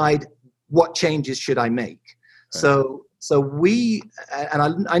decide what changes should I make. Right. So we,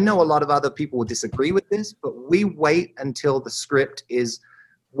 and I know a lot of other people will disagree with this, but we wait until the script is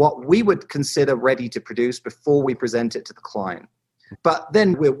what we would consider ready to produce before we present it to the client. But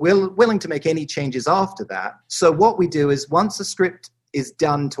then we're willing to make any changes after that. So what we do is once the script is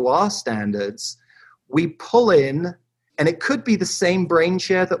done to our standards, we pull in, and it could be the same brain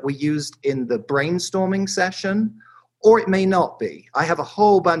share that we used in the brainstorming session, or it may not be. I have a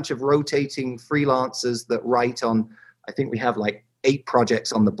whole bunch of rotating freelancers that write on, I think we have like 8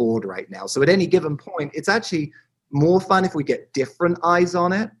 projects on the board right now. So at any given point, it's actually more fun if we get different eyes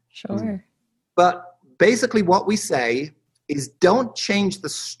on it. Sure. But basically what we say is don't change the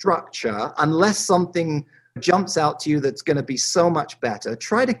structure unless something jumps out to you that's going to be so much better.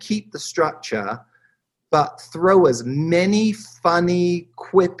 Try to keep the structure, but throw as many funny,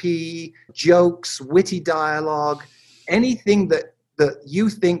 quippy jokes, witty dialogue, anything that you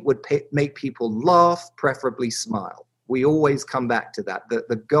think would make people laugh, preferably smile. We always come back to that.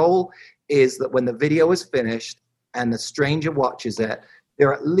 The goal is that when the video is finished and the stranger watches it,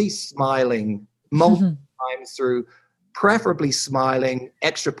 they're at least smiling multiple times through, preferably smiling,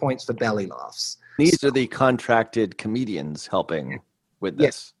 extra points for belly laughs. These are the contracted comedians helping with this.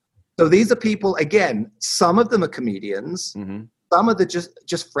 Yes. So these are people, again, some of them are comedians. Some of the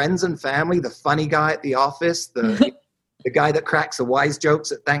just friends and family, the funny guy at the office, the guy that cracks the wise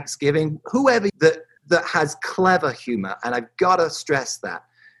jokes at Thanksgiving, whoever that has clever humor. And I've got to stress that.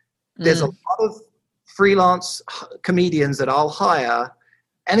 There's a lot of freelance comedians that I'll hire,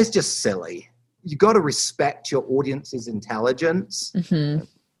 and it's just silly. you got to respect your audience's intelligence. Mm-hmm.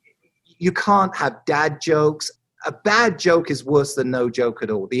 You can't have dad jokes. A bad joke is worse than no joke at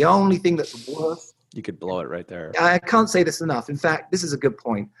all. The only thing that's worse, You could blow it right there. I can't say this enough. In fact, this is a good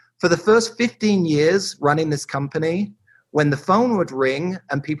point. For the first 15 years running this company, when the phone would ring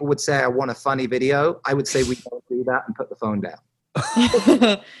and people would say, I want a funny video, I would say, we don't do that, and put the phone down.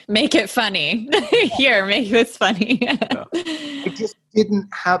 Make it funny. Here, make this funny. I just didn't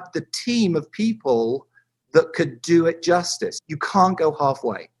have the team of people that could do it justice. You can't go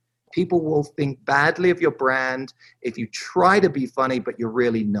halfway. People will think badly of your brand if you try to be funny, but you're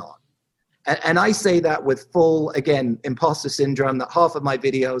really not. And I say that with full, again, imposter syndrome, that half of my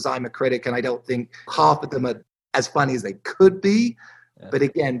videos, I'm a critic, and I don't think half of them are as funny as they could be. Yeah. But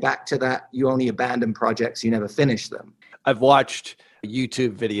again, back to that, you only abandon projects, you never finish them. I've watched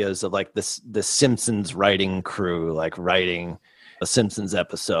YouTube videos of like the Simpsons writing crew, like writing a Simpsons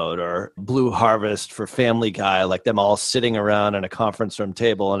episode, or Blue Harvest for Family Guy, like them all sitting around in a conference room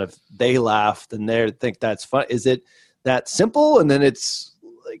table. And if they laugh, then they think that's fun. Is it that simple? And then it's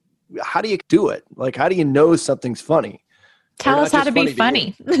like, how do you do it? Like, how do you know something's funny? Tell us how to be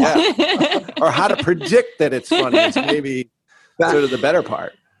funny. Yeah. Or how to predict that it's funny is maybe sort of the better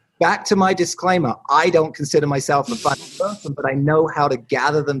part. Back to my disclaimer, I don't consider myself a funny person, but I know how to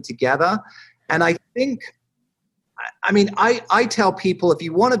gather them together. And I think, I mean, I tell people, if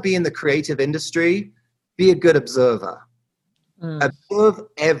you want to be in the creative industry, be a good observer. Observe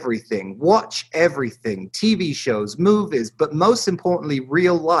everything, watch everything, TV shows, movies, but most importantly,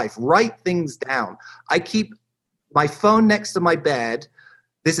 real life. Write things down. I keep my phone next to my bed.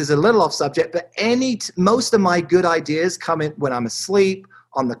 This is a little off subject, but most of my good ideas come in when I'm asleep,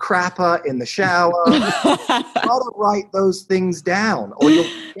 on the crapper, in the shower. You gotta write those things down, or you'll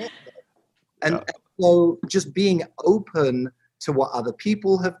forget them. And so just being open to what other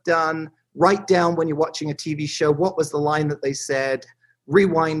people have done. Write down when you're watching a TV show, what was the line that they said,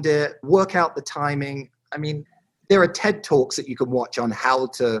 rewind it, work out the timing. I mean, there are TED Talks that you can watch on how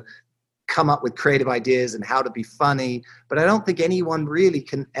to come up with creative ideas and how to be funny, but I don't think anyone really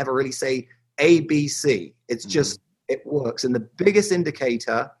can ever really say A, B, C. It's just, it works. And the biggest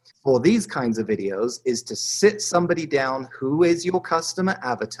indicator for these kinds of videos is to sit somebody down who is your customer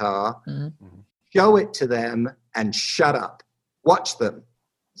avatar, show it to them, and shut up. Watch them.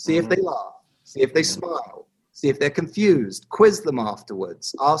 See if they laugh. See if they smile. See if they're confused. Quiz them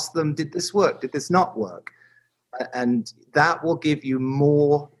afterwards. Ask them, did this work? Did this not work? And that will give you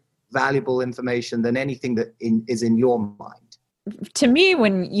more valuable information than anything that is in your mind. To me,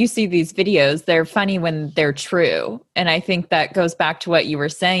 when you see these videos, they're funny when they're true. And I think that goes back to what you were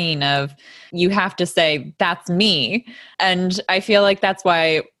saying of you have to say, that's me. And I feel like that's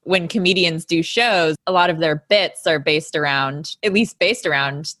why when comedians do shows, a lot of their bits are based around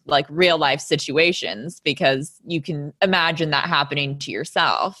like real life situations, because you can imagine that happening to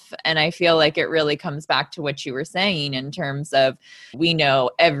yourself. And I feel like it really comes back to what you were saying in terms of we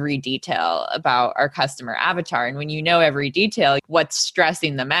know every detail about our customer avatar. And when you know every detail, what's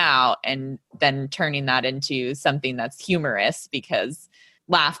stressing them out, and then turning that into something that's humorous because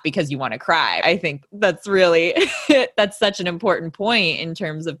you want to cry. I think that's really, that's such an important point in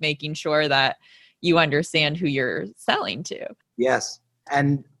terms of making sure that you understand who you're selling to. Yes.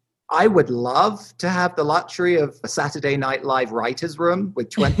 And I would love to have the luxury of a Saturday Night Live writer's room with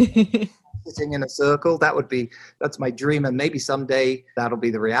 20 sitting in a circle. That's my dream. And maybe someday that'll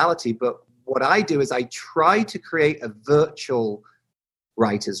be the reality. But what I do is I try to create a virtual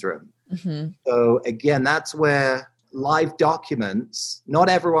writer's room. So again, that's where live documents, not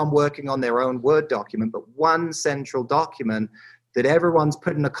everyone working on their own Word document, but one central document that everyone's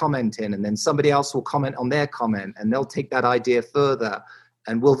putting a comment in, and then somebody else will comment on their comment, and they'll take that idea further,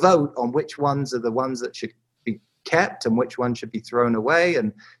 and we'll vote on which ones are the ones that should be kept and which ones should be thrown away.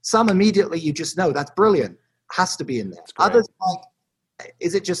 And some immediately you just know that's brilliant, has to be in there. Others like,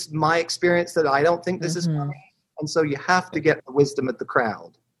 is it just my experience that I don't think this is funny? And so you have to get the wisdom of the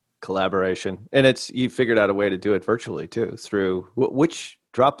crowd. Collaboration. And you figured out a way to do it virtually too, through which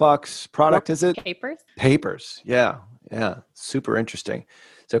Dropbox product is it? Papers. Yeah. Super interesting.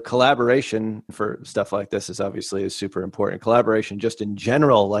 So collaboration for stuff like this is super important. Collaboration just in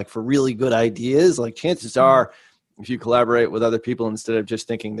general, like for really good ideas, like chances are if you collaborate with other people instead of just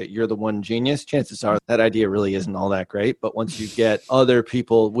thinking that you're the one genius, chances are that idea really isn't all that great. But once you get other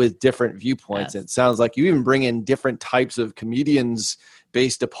people with different viewpoints, it sounds like you even bring in different types of comedians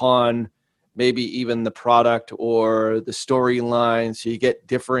based upon maybe even the product or the storyline. So you get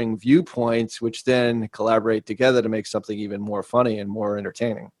differing viewpoints, which then collaborate together to make something even more funny and more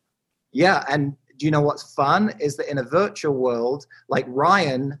entertaining. Yeah. And do you know what's fun is that in a virtual world, like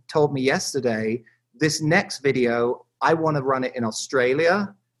Ryan told me yesterday, this next video, I want to run it in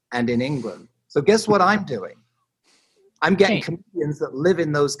Australia and in England. So guess what I'm doing? I'm getting comedians that live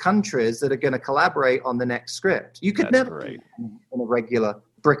in those countries that are going to collaborate on the next script. You could never do that in a regular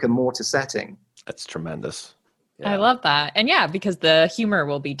brick and mortar setting. That's tremendous. I love that. And yeah, because the humor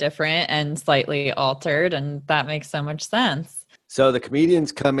will be different and slightly altered, and that makes so much sense. So the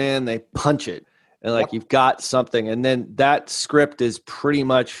comedians come in, they punch it, and like you've got something, and then that script is pretty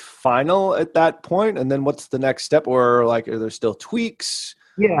much final at that point. And then what's the next step? Or like, are there still tweaks?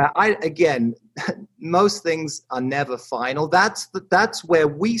 Yeah, again, most things are never final. That's where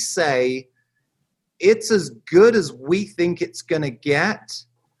we say it's as good as we think it's going to get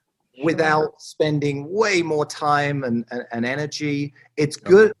without spending way more time and energy. It's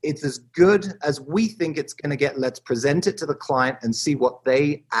good. It's as good as we think it's going to get. Let's present it to the client and see what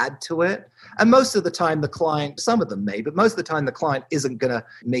they add to it. And most of the time the client, some of them may, but most of the time the client isn't going to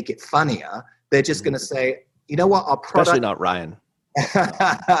make it funnier. They're just going to say, you know what, our product... Especially not Ryan.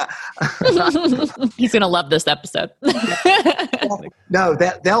 He's gonna love this episode. No,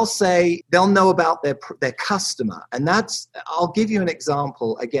 they'll know about their customer, and that's. I'll give you an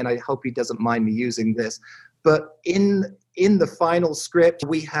example. Again, I hope he doesn't mind me using this, but in the final script,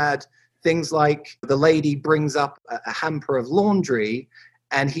 we had things like the lady brings up a hamper of laundry,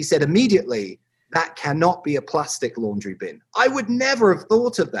 and he said immediately, "That cannot be a plastic laundry bin." I would never have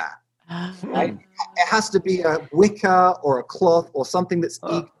thought of that. Right? It has to be a wicker or a cloth or something that's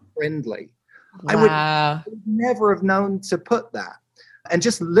eco-friendly. Wow. I would never have known to put that. And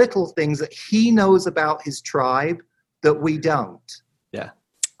just little things that he knows about his tribe that we don't. Yeah.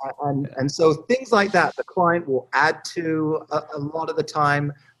 And so things like that, the client will add to a lot of the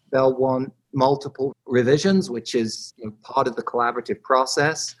time. They'll want multiple revisions, which is part of the collaborative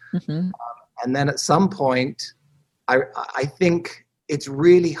process. Mm-hmm. And then at some point, I think it's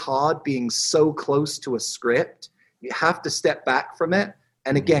really hard being so close to a script. You have to step back from it.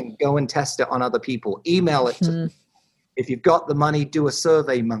 And again, go and test it on other people. Email it to them. If you've got the money, do a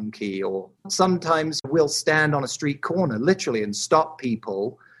Survey Monkey. Or sometimes we'll stand on a street corner, literally, and stop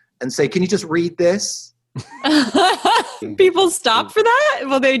people and say, can you just read this? People stop for that?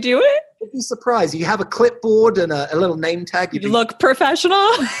 Will they do it? You'd be surprised. You have a clipboard and a little name tag. You look professional.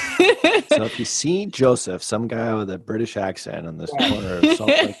 So if you see Joseph, some guy with a British accent on this corner of Salt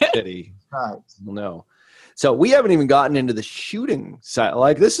Lake City, you'll know. So we haven't even gotten into the shooting side.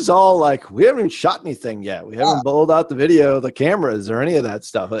 Like this is all like, we haven't even shot anything yet. We haven't bowled out the video, the cameras, or any of that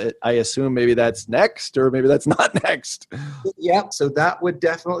stuff. I assume maybe that's next, or maybe that's not next. Yeah, so that would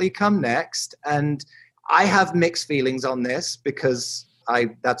definitely come next. And I have mixed feelings on this because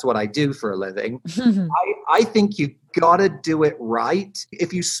that's what I do for a living. I think you got to do it right.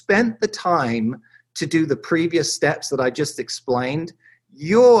 If you spent the time to do the previous steps that I just explained,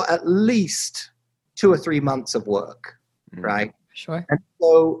 you're at least 2 or 3 months of work, right? Sure. And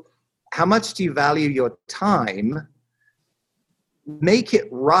so how much do you value your time? Make it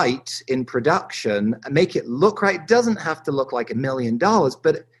right in production and make it look right. It doesn't have to look like $1 million,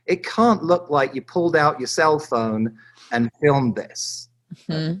 but it can't look like you pulled out your cell phone and filmed this.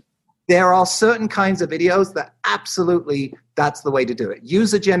 Mm-hmm. There are certain kinds of videos that absolutely, that's the way to do it.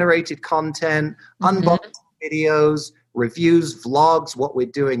 User-generated content, unboxing videos, reviews, vlogs, what we're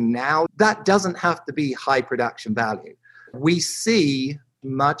doing now. That doesn't have to be high production value. We see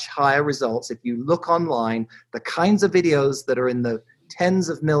much higher results if you look online. The kinds of videos that are in the tens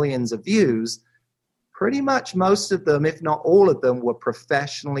of millions of views, pretty much most of them, if not all of them, were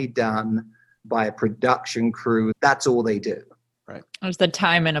professionally done by a production crew. That's all they do. Right. There's a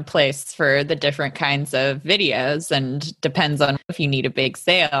time and a place for the different kinds of videos, and depends on if you need a big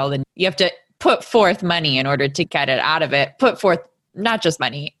sale, then you have to put forth money in order to get it out of it. Put forth not just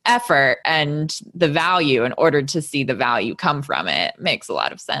money, effort, and the value in order to see the value come from it. Makes a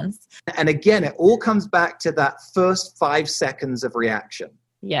lot of sense. And again, it all comes back to that first 5 seconds of reaction.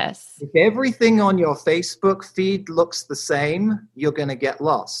 Yes. If everything on your Facebook feed looks the same, you're going to get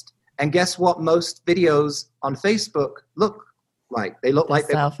lost. And guess what most videos on Facebook look like? They look like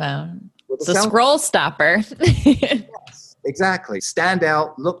cell phone. It's a scroll stopper. Yes, exactly. Stand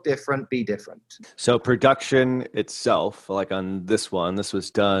out, look different, be different. So production itself, like on this one, this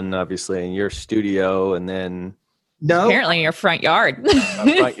was done obviously in your studio, and then apparently your front yard.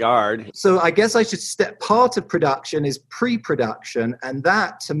 Front yard. So I guess I should part of production is pre-production, and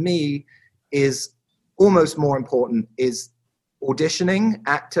that to me is almost more important, is auditioning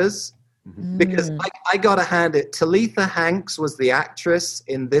actors. Mm-hmm. Because I got to hand it, Talitha Hanks was the actress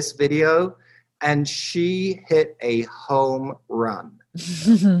in this video, and she hit a home run.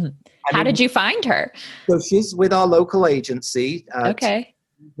 How did you find her? So she's with our local agency. Okay.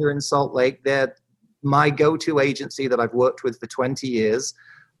 Here in Salt Lake. They're my go-to agency that I've worked with for 20 years.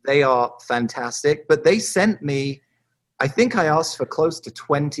 They are fantastic. But they sent me, I think I asked for close to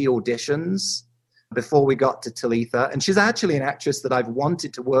 20 auditions before we got to Talitha. And she's actually an actress that I've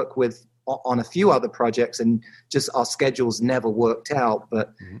wanted to work with on a few other projects, and just our schedules never worked out.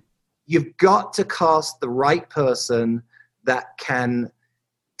 But you've got to cast the right person that can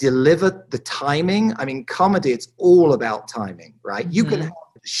deliver the timing. I mean, comedy, it's all about timing, right? You can have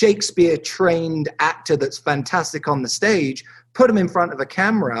a Shakespeare-trained actor that's fantastic on the stage, put them in front of a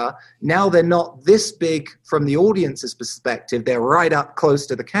camera. Now they're not this big from the audience's perspective. They're right up close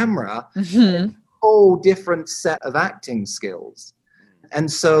to the camera. Whole different set of acting skills. And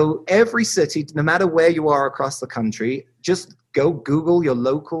so every city, no matter where you are across the country, just go Google your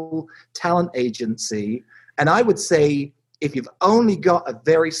local talent agency. And I would say, if you've only got a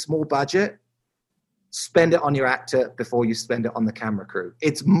very small budget, spend it on your actor before you spend it on the camera crew.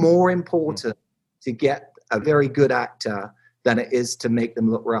 It's more important to get a very good actor than it is to make them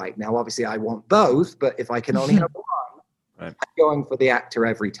look right. Now, obviously, I want both, but if I can only have one, I'm going for the actor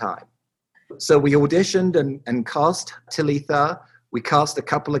every time. So we auditioned and cast Talitha. We cast a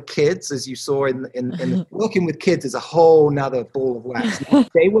couple of kids, as you saw in working with kids is a whole nother ball of wax.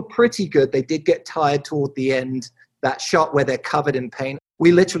 They were pretty good. They did get tired toward the end. That shot where they're covered in paint,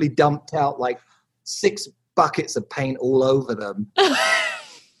 we literally dumped out like 6 buckets of paint all over them.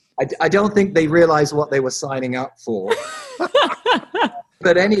 I don't think they realized what they were signing up for.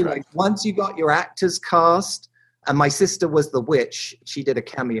 But anyway, once you got your actors cast, and my sister was the witch, she did a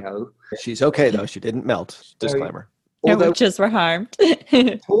cameo. She's okay, though. She didn't melt. Disclaimer. No witches were harmed.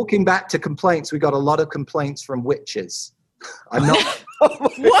 Talking back to complaints, we got a lot of complaints from witches. I'm not.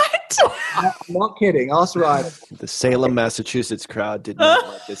 What? I'm not kidding. Ask Ryan. The Salem, Massachusetts crowd did not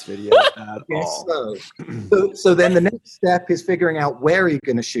like this video at all. So then the next step is figuring out where you're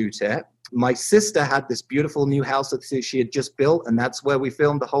going to shoot it. My sister had this beautiful new house that she had just built, and that's where we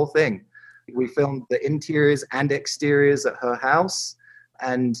filmed the whole thing. We filmed the interiors and exteriors at her house.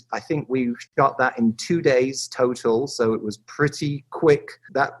 And I think we shot that in 2 days total. So it was pretty quick.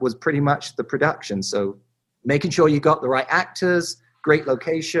 That was pretty much the production. So making sure you got the right actors, great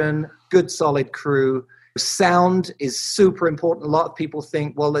location, good solid crew. Sound is super important. A lot of people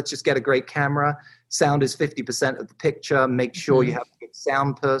think, well, let's just get a great camera. Sound is 50% of the picture. Make sure you have a good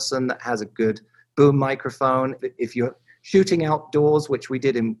sound person that has a good boom microphone. If you're shooting outdoors, which we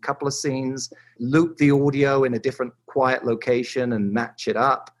did in a couple of scenes, loop the audio in a different quiet location and match it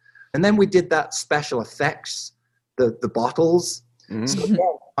up. And then we did that special effects, the bottles. So yeah,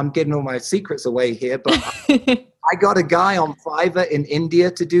 I'm giving all my secrets away here, but I got a guy on Fiverr in India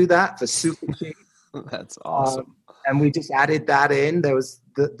to do that for super cheap. That's awesome. And we just added that in. There was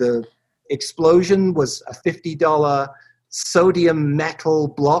the explosion was a $50 sodium metal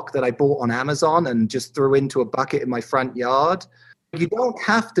block that I bought on Amazon and just threw into a bucket in my front yard. You don't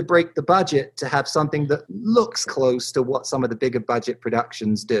have to break the budget to have something that looks close to what some of the bigger budget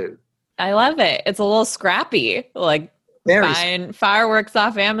productions do. I love it. It's a little scrappy, like buying fireworks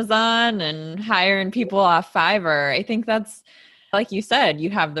off Amazon and hiring people off Fiverr. I think that's, like you said, you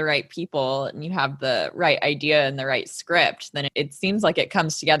have the right people and you have the right idea and the right script, then it seems like it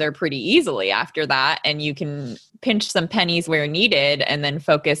comes together pretty easily after that. And you can pinch some pennies where needed and then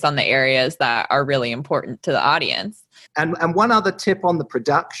focus on the areas that are really important to the audience. And one other tip on the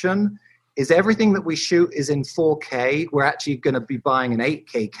production is everything that we shoot is in 4K. We're actually going to be buying an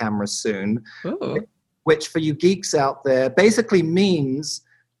 8K camera soon, which for you geeks out there basically means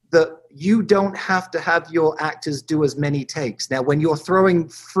that you don't have to have your actors do as many takes. Now, when you're throwing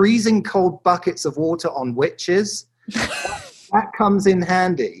freezing cold buckets of water on witches, that comes in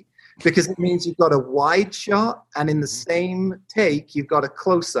handy because it means you've got a wide shot and in the same take, you've got a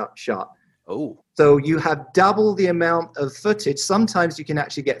close-up shot. So you have double the amount of footage. Sometimes you can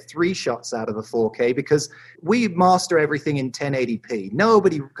actually get 3 shots out of a 4K because we master everything in 1080p.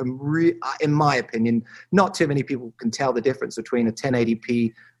 Nobody can, in my opinion, not too many people can tell the difference between a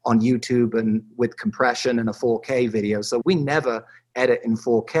 1080p on YouTube and with compression and a 4K video. So we never edit in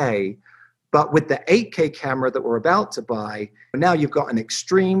 4K. But with the 8K camera that we're about to buy, now you've got an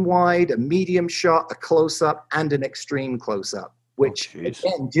extreme wide, a medium shot, a close-up, and an extreme close-up, which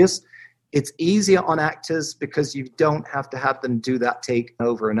again, it's easier on actors because you don't have to have them do that take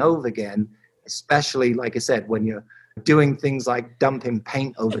over and over again, especially, like I said, when you're doing things like dumping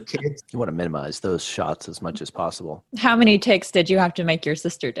paint over kids. You want to minimize those shots as much as possible. How many takes did you have to make your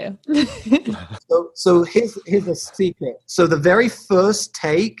sister do? So here's a secret. So the very first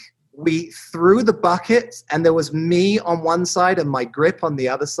take, we threw the buckets, and there was me on one side and my grip on the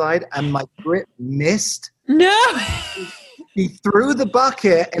other side, and my grip missed. No. He threw the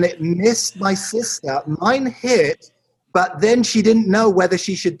bucket and it missed my sister. Mine hit, but then she didn't know whether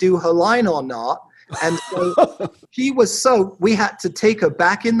she should do her line or not. And so she was soaked. We had to take her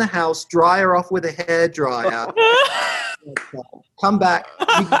back in the house, dry her off with a hairdryer. Come back.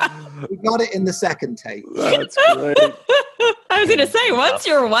 We got it in the second take. That's great. I was going to say, once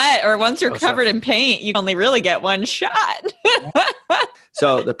you're wet or once you're covered in paint, you only really get one shot.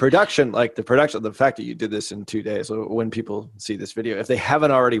 So the fact that you did this in 2 days, so when people see this video, if they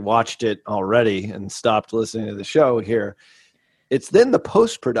haven't already watched it already and stopped listening to the show here, it's then the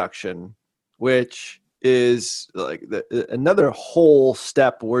post-production, which is like another whole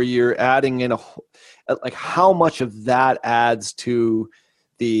step where you're adding in like how much of that adds to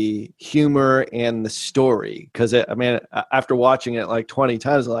the humor and the story. Because after watching it like 20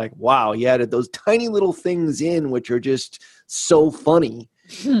 times, I'm like, wow, he added those tiny little things in, which are just so funny.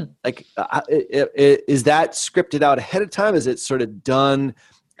 Like, is that scripted out ahead of time? Is it sort of done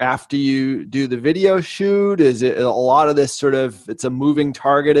after you do the video shoot? Is it a lot of this sort of, it's a moving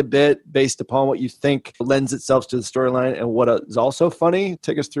target a bit based upon what you think lends itself to the storyline and what is also funny?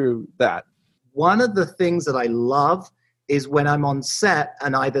 Take us through that. One of the things that I love is when I'm on set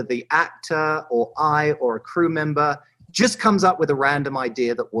and either the actor or I or a crew member just comes up with a random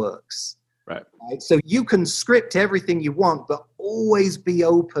idea that works. Right. So you can script everything you want, but always be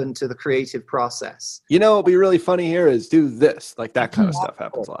open to the creative process. What'd be really funny here is do this. Like that kind of stuff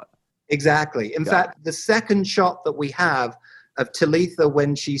happens a lot. Exactly. In fact, the second shot that we have of Talitha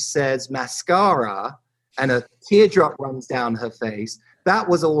when she says mascara and a teardrop runs down her face, that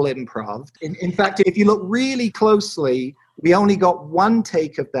was all improv. In fact, if you look really closely, we only got one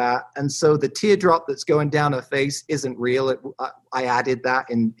take of that, and so the teardrop that's going down her face isn't real. I added that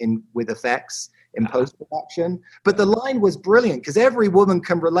in with effects in post-production. But the line was brilliant because every woman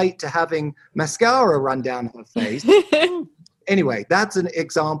can relate to having mascara run down her face. Anyway, that's an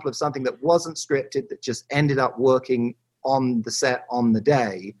example of something that wasn't scripted that just ended up working on the set on the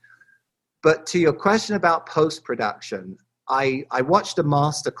day. But to your question about post-production, I watched a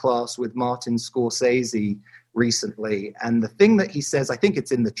masterclass with Martin Scorsese recently, and the thing that he says, I think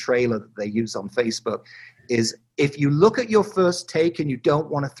it's in the trailer that they use on Facebook, is if you look at your first take and you don't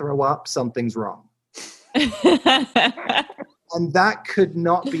want to throw up, something's wrong. And that could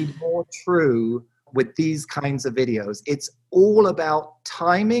not be more true with these kinds of videos. It's all about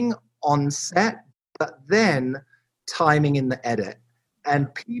timing on set, but then timing in the edit.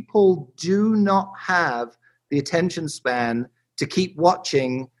 And people do not have the attention span to keep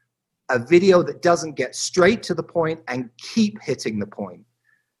watching a video that doesn't get straight to the point and keep hitting the point.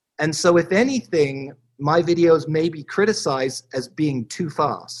 And so if anything, my videos may be criticized as being too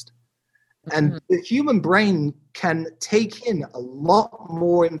fast. And the human brain can take in a lot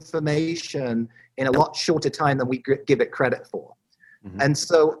more information in a lot shorter time than we give it credit for. And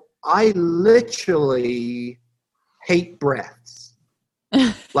so I literally hate breaths.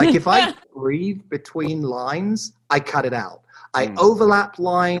 Like if I breathe between lines, I cut it out. I overlap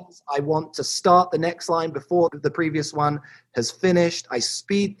lines. I want to start the next line before the previous one has finished. I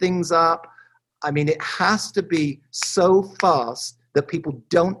speed things up. I mean, it has to be so fast that people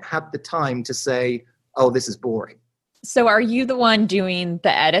don't have the time to say, oh, this is boring. So are you the one doing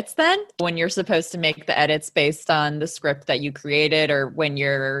the edits then? When you're supposed to make the edits based on the script that you created, or when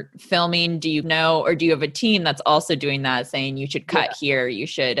you're filming, do you know, or do you have a team that's also doing that, saying you should cut here, you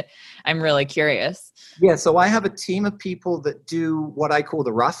should? I'm really curious. Yeah, so I have a team of people that do what I call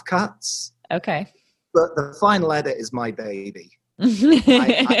the rough cuts. Okay. But the final edit is my baby.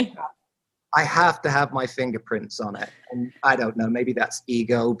 I have to have my fingerprints on it. And I don't know, maybe that's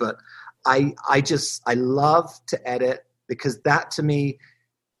ego, but I love to edit, because that to me,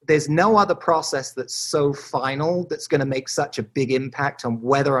 there's no other process that's so final that's going to make such a big impact on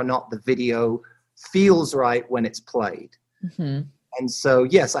whether or not the video feels right when it's played. And so,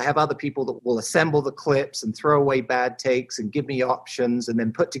 yes, I have other people that will assemble the clips and throw away bad takes and give me options and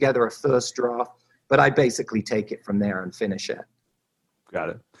then put together a first draft. But I basically take it from there and finish it. Got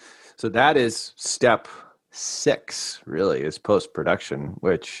it. So that is step 6, really, is post-production,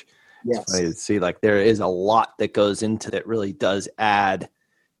 which yes. It's funny to see, like, there is a lot that goes into that really does add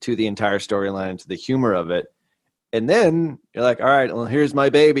to the entire storyline, to the humor of it. And then you're like, all right, well, here's my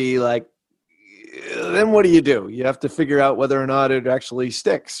baby. Like, then what do? You have to figure out whether or not it actually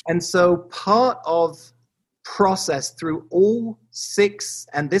sticks. And so part of process through all 6,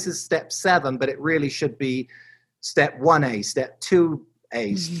 and this is step 7, but it really should be step 1A, step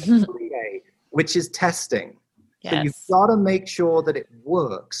 2A, step 3A, which is testing. Yes. So you've got to make sure that it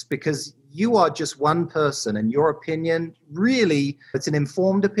works, because you are just one person, and your opinion, really, it's an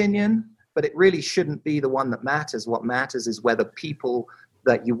informed opinion, but it really shouldn't be the one that matters. What matters is whether people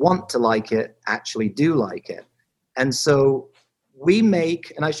that you want to like it actually do like it. And so we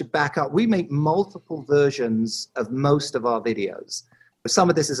make, and I should back up, we make multiple versions of most of our videos. Some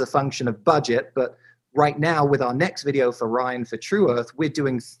of this is a function of budget, but right now with our next video for Ryan for True Earth, we're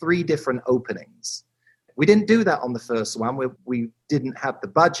doing 3 different openings. We didn't do that on the first one. We didn't have the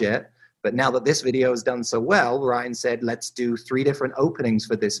budget, but now that this video has done so well, Ryan said, let's do 3 different openings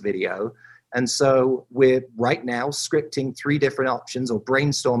for this video. And so we're right now scripting 3 different options, or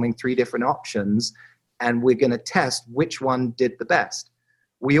brainstorming 3 different options, and we're going to test which one did the best.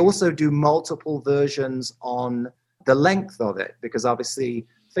 We also do multiple versions on the length of it, because obviously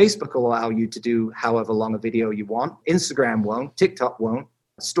Facebook will allow you to do however long a video you want. Instagram won't, TikTok won't,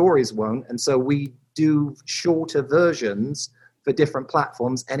 stories won't. And so we do shorter versions for different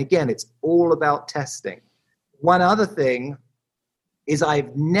platforms. And again, it's all about testing. One other thing is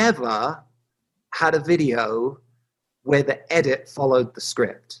I've never had a video where the edit followed the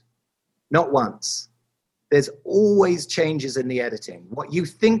script. Not once. There's always changes in the editing. What you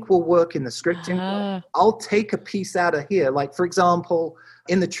think will work in the scripting, I'll take a piece out of here. Like, for example,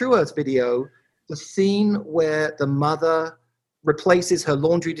 in the True Earth video, the scene where the mother replaces her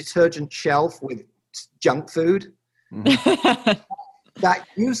laundry detergent shelf with junk food, that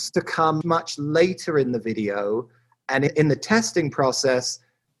used to come much later in the video. And in the testing process,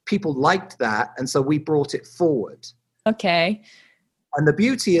 people liked that. And so we brought it forward. Okay. And the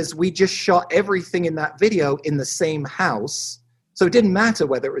beauty is we just shot everything in that video in the same house. So it didn't matter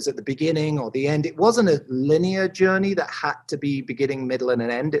whether it was at the beginning or the end. It wasn't a linear journey that had to be beginning, middle, and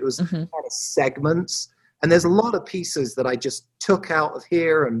an end. It was kind of segments. And there's a lot of pieces that I just took out of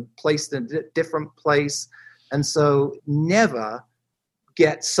here and placed in a different place. And so never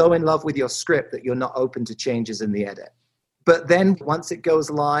get so in love with your script that you're not open to changes in the edit. But then once it goes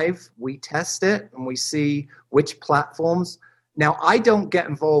live, we test it and we see which platforms. Now, I don't get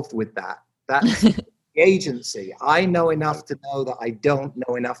involved with that. That's the agency. I know enough to know that I don't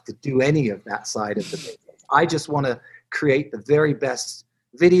know enough to do any of that side of the business. I just want to create the very best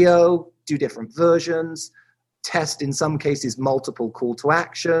video, do different versions, test in some cases multiple call to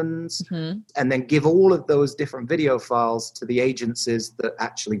actions, and then give all of those different video files to the agencies that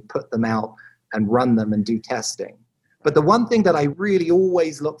actually put them out and run them and do testing. But the one thing that I really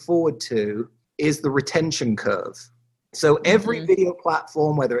always look forward to is the retention curve. So every video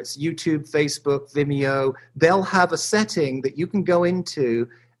platform, whether it's YouTube, Facebook, Vimeo, they'll have a setting that you can go into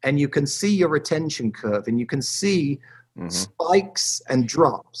and you can see your retention curve, and you can see spikes and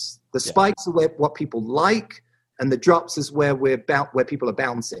drops. The spikes are what people like, and the drops is where where people are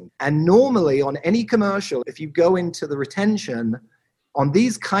bouncing. And normally on any commercial, if you go into the retention on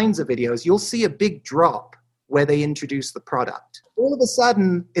these kinds of videos, you'll see a big drop where they introduce the product. All of a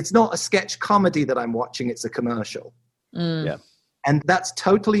sudden, it's not a sketch comedy that I'm watching, it's a commercial. Yeah. And that's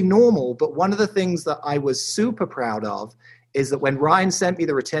totally normal. But one of the things that I was super proud of is that when Ryan sent me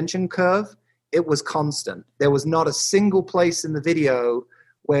the retention curve, it was constant. There was not a single place in the video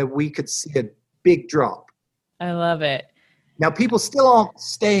where we could see a big drop. I love it. Now, people still aren't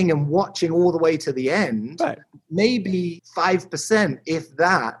staying and watching all the way to the end. Right. Maybe 5%, if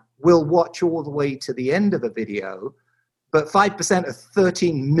that, will watch all the way to the end of the video. But 5% of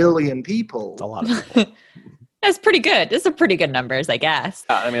 13 million people. It's a lot of people. That's pretty good. Those are pretty good numbers, I guess.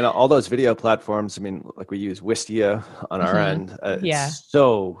 I mean, all those video platforms, I mean, like we use Wistia on our end.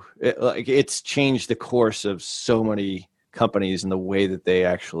 It's changed the course of so many companies and the way that they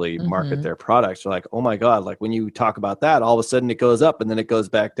actually market their products. They're like, oh my God, like when you talk about that, all of a sudden it goes up and then it goes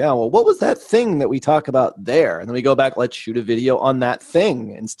back down. Well, what was that thing that we talk about there? And then we go back, let's shoot a video on that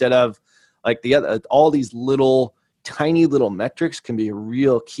thing instead of like the other, all these little tiny little metrics can be a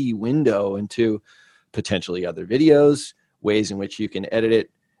real key window into potentially other videos, ways in which you can edit it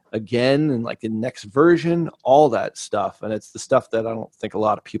again and like the next version, all that stuff. And it's the stuff that I don't think a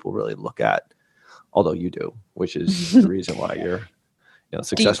lot of people really look at, although you do, which is the reason why you're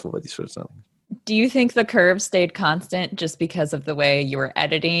successful with these sorts of things. Do you think the curve stayed constant just because of the way you were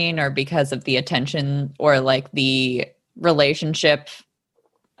editing, or because of the attention or like the relationship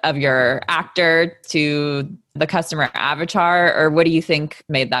of your actor to the customer avatar? Or what do you think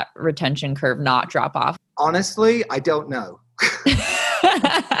made that retention curve not drop off? Honestly, I don't know.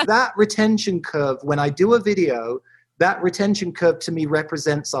 That retention curve, when I do a video, that retention curve to me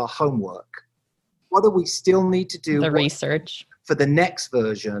represents our homework. What do we still need to do? The research. For the next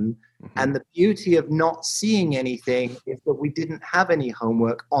version? And the beauty of not seeing anything is that we didn't have any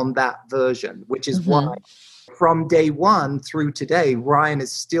homework on that version, which is why from day one through today, Ryan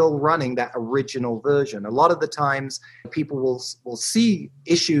is still running that original version. A lot of the times people will see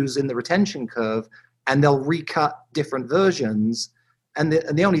issues in the retention curve and they'll recut different versions. And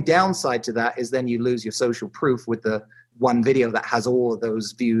the only downside to that is then you lose your social proof with the one video that has all of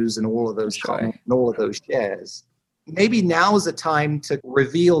those views and all of those comments and all of those shares. Maybe now is a time to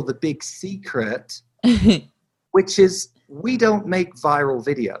reveal the big secret, which is we don't make viral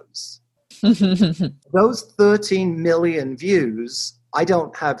videos. Those 13 million views, I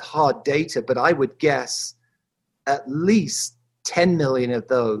don't have hard data, but I would guess at least 10 million of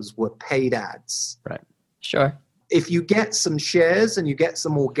those were paid ads. Right. Sure. If you get some shares and you get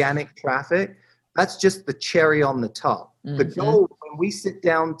some organic traffic, that's just the cherry on the top. The goal when we sit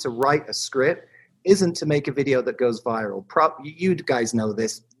down to write a script isn't to make a video that goes viral. You guys know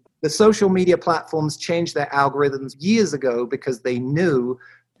this. The social media platforms changed their algorithms years ago because they knew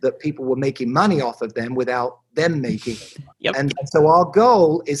that people were making money off of them without them making it. Yep. And so our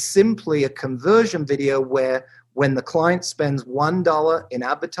goal is simply a conversion video where when the client spends $1 in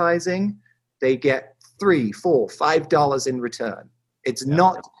advertising, they get $3, $4, $5 in return. It's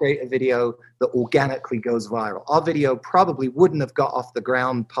not to create a video that organically goes viral. Our video probably wouldn't have got off the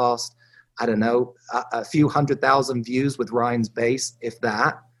ground past, I don't know, a few 100,000 views with Ryan's base, if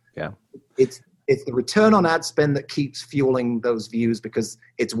that. Yeah. It's the return on ad spend that keeps fueling those views because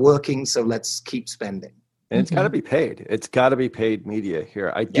it's working, so let's keep spending. And it's got to be paid. It's got to be paid media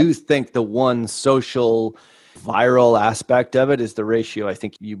here. I do think the one social viral aspect of it is the ratio. I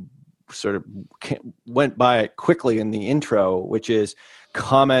think you sort of went by it quickly in the intro, which is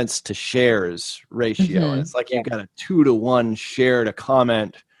comments to shares ratio. And it's like you've got a 2-to-1 share to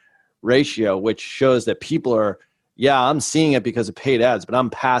comment ratio, which shows that people are, I'm seeing it because of paid ads, but I'm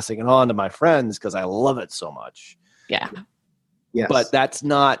passing it on to my friends because I love it so much. Yeah. Yes. But that's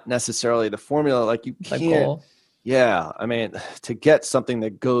not necessarily the formula. Like you can't. Cool. Yeah. I mean, to get something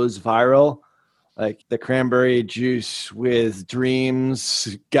that goes viral, like the cranberry juice with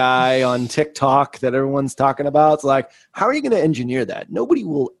dreams guy on TikTok that everyone's talking about. It's like, how are you going to engineer that? Nobody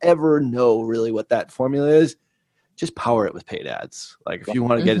will ever know really what that formula is. Just power it with paid ads. Like if you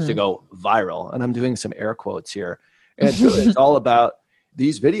want to get it to go viral, and I'm doing some air quotes here, and it's all about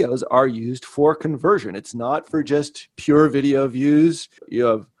these videos are used for conversion. It's not for just pure video views. You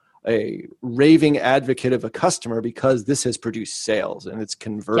have a raving advocate of a customer because this has produced sales and it's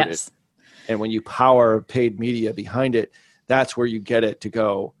converted. Yes. And when you power paid media behind it, that's where you get it to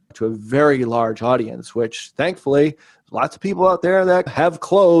go to a very large audience, which thankfully lots of people out there that have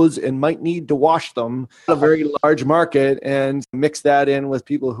clothes and might need to wash them, a very large market, and mix that in with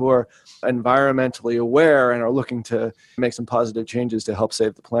people who are environmentally aware and are looking to make some positive changes to help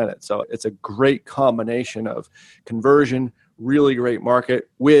save the planet. So it's a great combination of conversion, really great market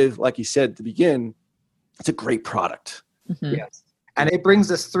with, like you said to begin, it's a great product. Yes. And it brings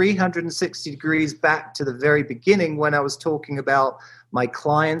us 360 degrees back to the very beginning when I was talking about my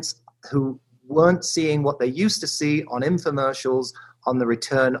clients who weren't seeing what they used to see on infomercials on the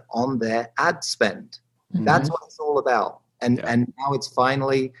return on their ad spend. That's what it's all about. And now it's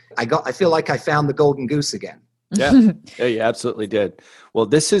finally, I feel like I found the golden goose again. Yeah, you absolutely did. Well,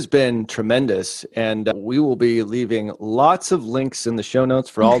 this has been tremendous. And we will be leaving lots of links in the show notes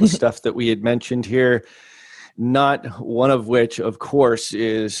for all the stuff that we had mentioned here. Not one of which, of course,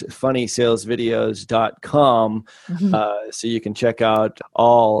 is funnysalesvideos.com. So you can check out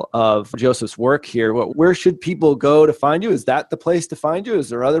all of Joseph's work here. Where should people go to find you? Is that the place to find you? Is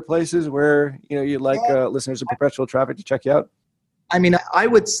there other places where you'd like listeners of Perpetual Traffic to check you out? I mean, I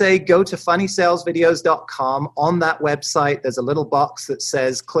would say go to funnysalesvideos.com. On that website, there's a little box that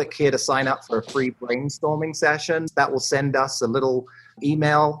says, click here to sign up for a free brainstorming session. That will send us a little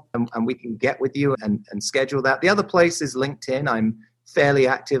email and we can get with you and schedule that. The other place is LinkedIn. I'm fairly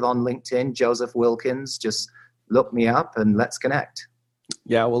active on LinkedIn, Joseph Wilkins. Just look me up and let's connect.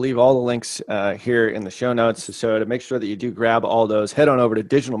 Yeah, we'll leave all the links here in the show notes. So to make sure that you do grab all those, head on over to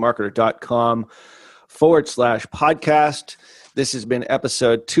digitalmarketer.com/podcast. This has been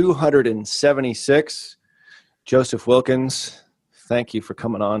episode 276. Joseph Wilkins, thank you for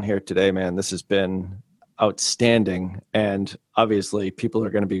coming on here today, man. This has been outstanding. And obviously, people are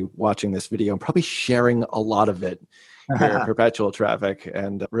going to be watching this video and probably sharing a lot of it here at Perpetual Traffic.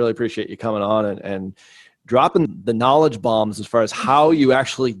 And really appreciate you coming on and dropping the knowledge bombs as far as how you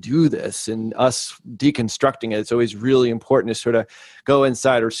actually do this and us deconstructing it. It's always really important to sort of go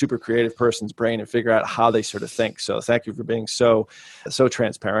inside a super creative person's brain and figure out how they sort of think. So thank you for being so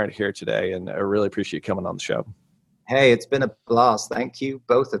transparent here today. And I really appreciate you coming on the show. Hey, it's been a blast. Thank you,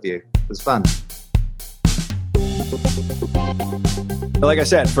 both of you. It was fun. Like I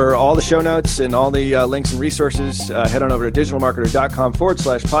said, for all the show notes and all the links and resources, head on over to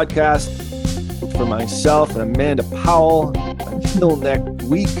digitalmarketer.com/podcast. For myself and Amanda Powell, until next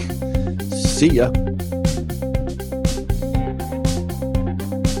week, see ya.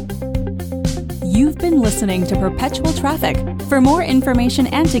 You've been listening to Perpetual Traffic. For more information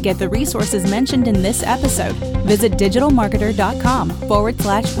and to get the resources mentioned in this episode, visit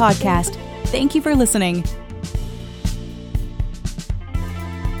digitalmarketer.com/podcast. Thank you for listening.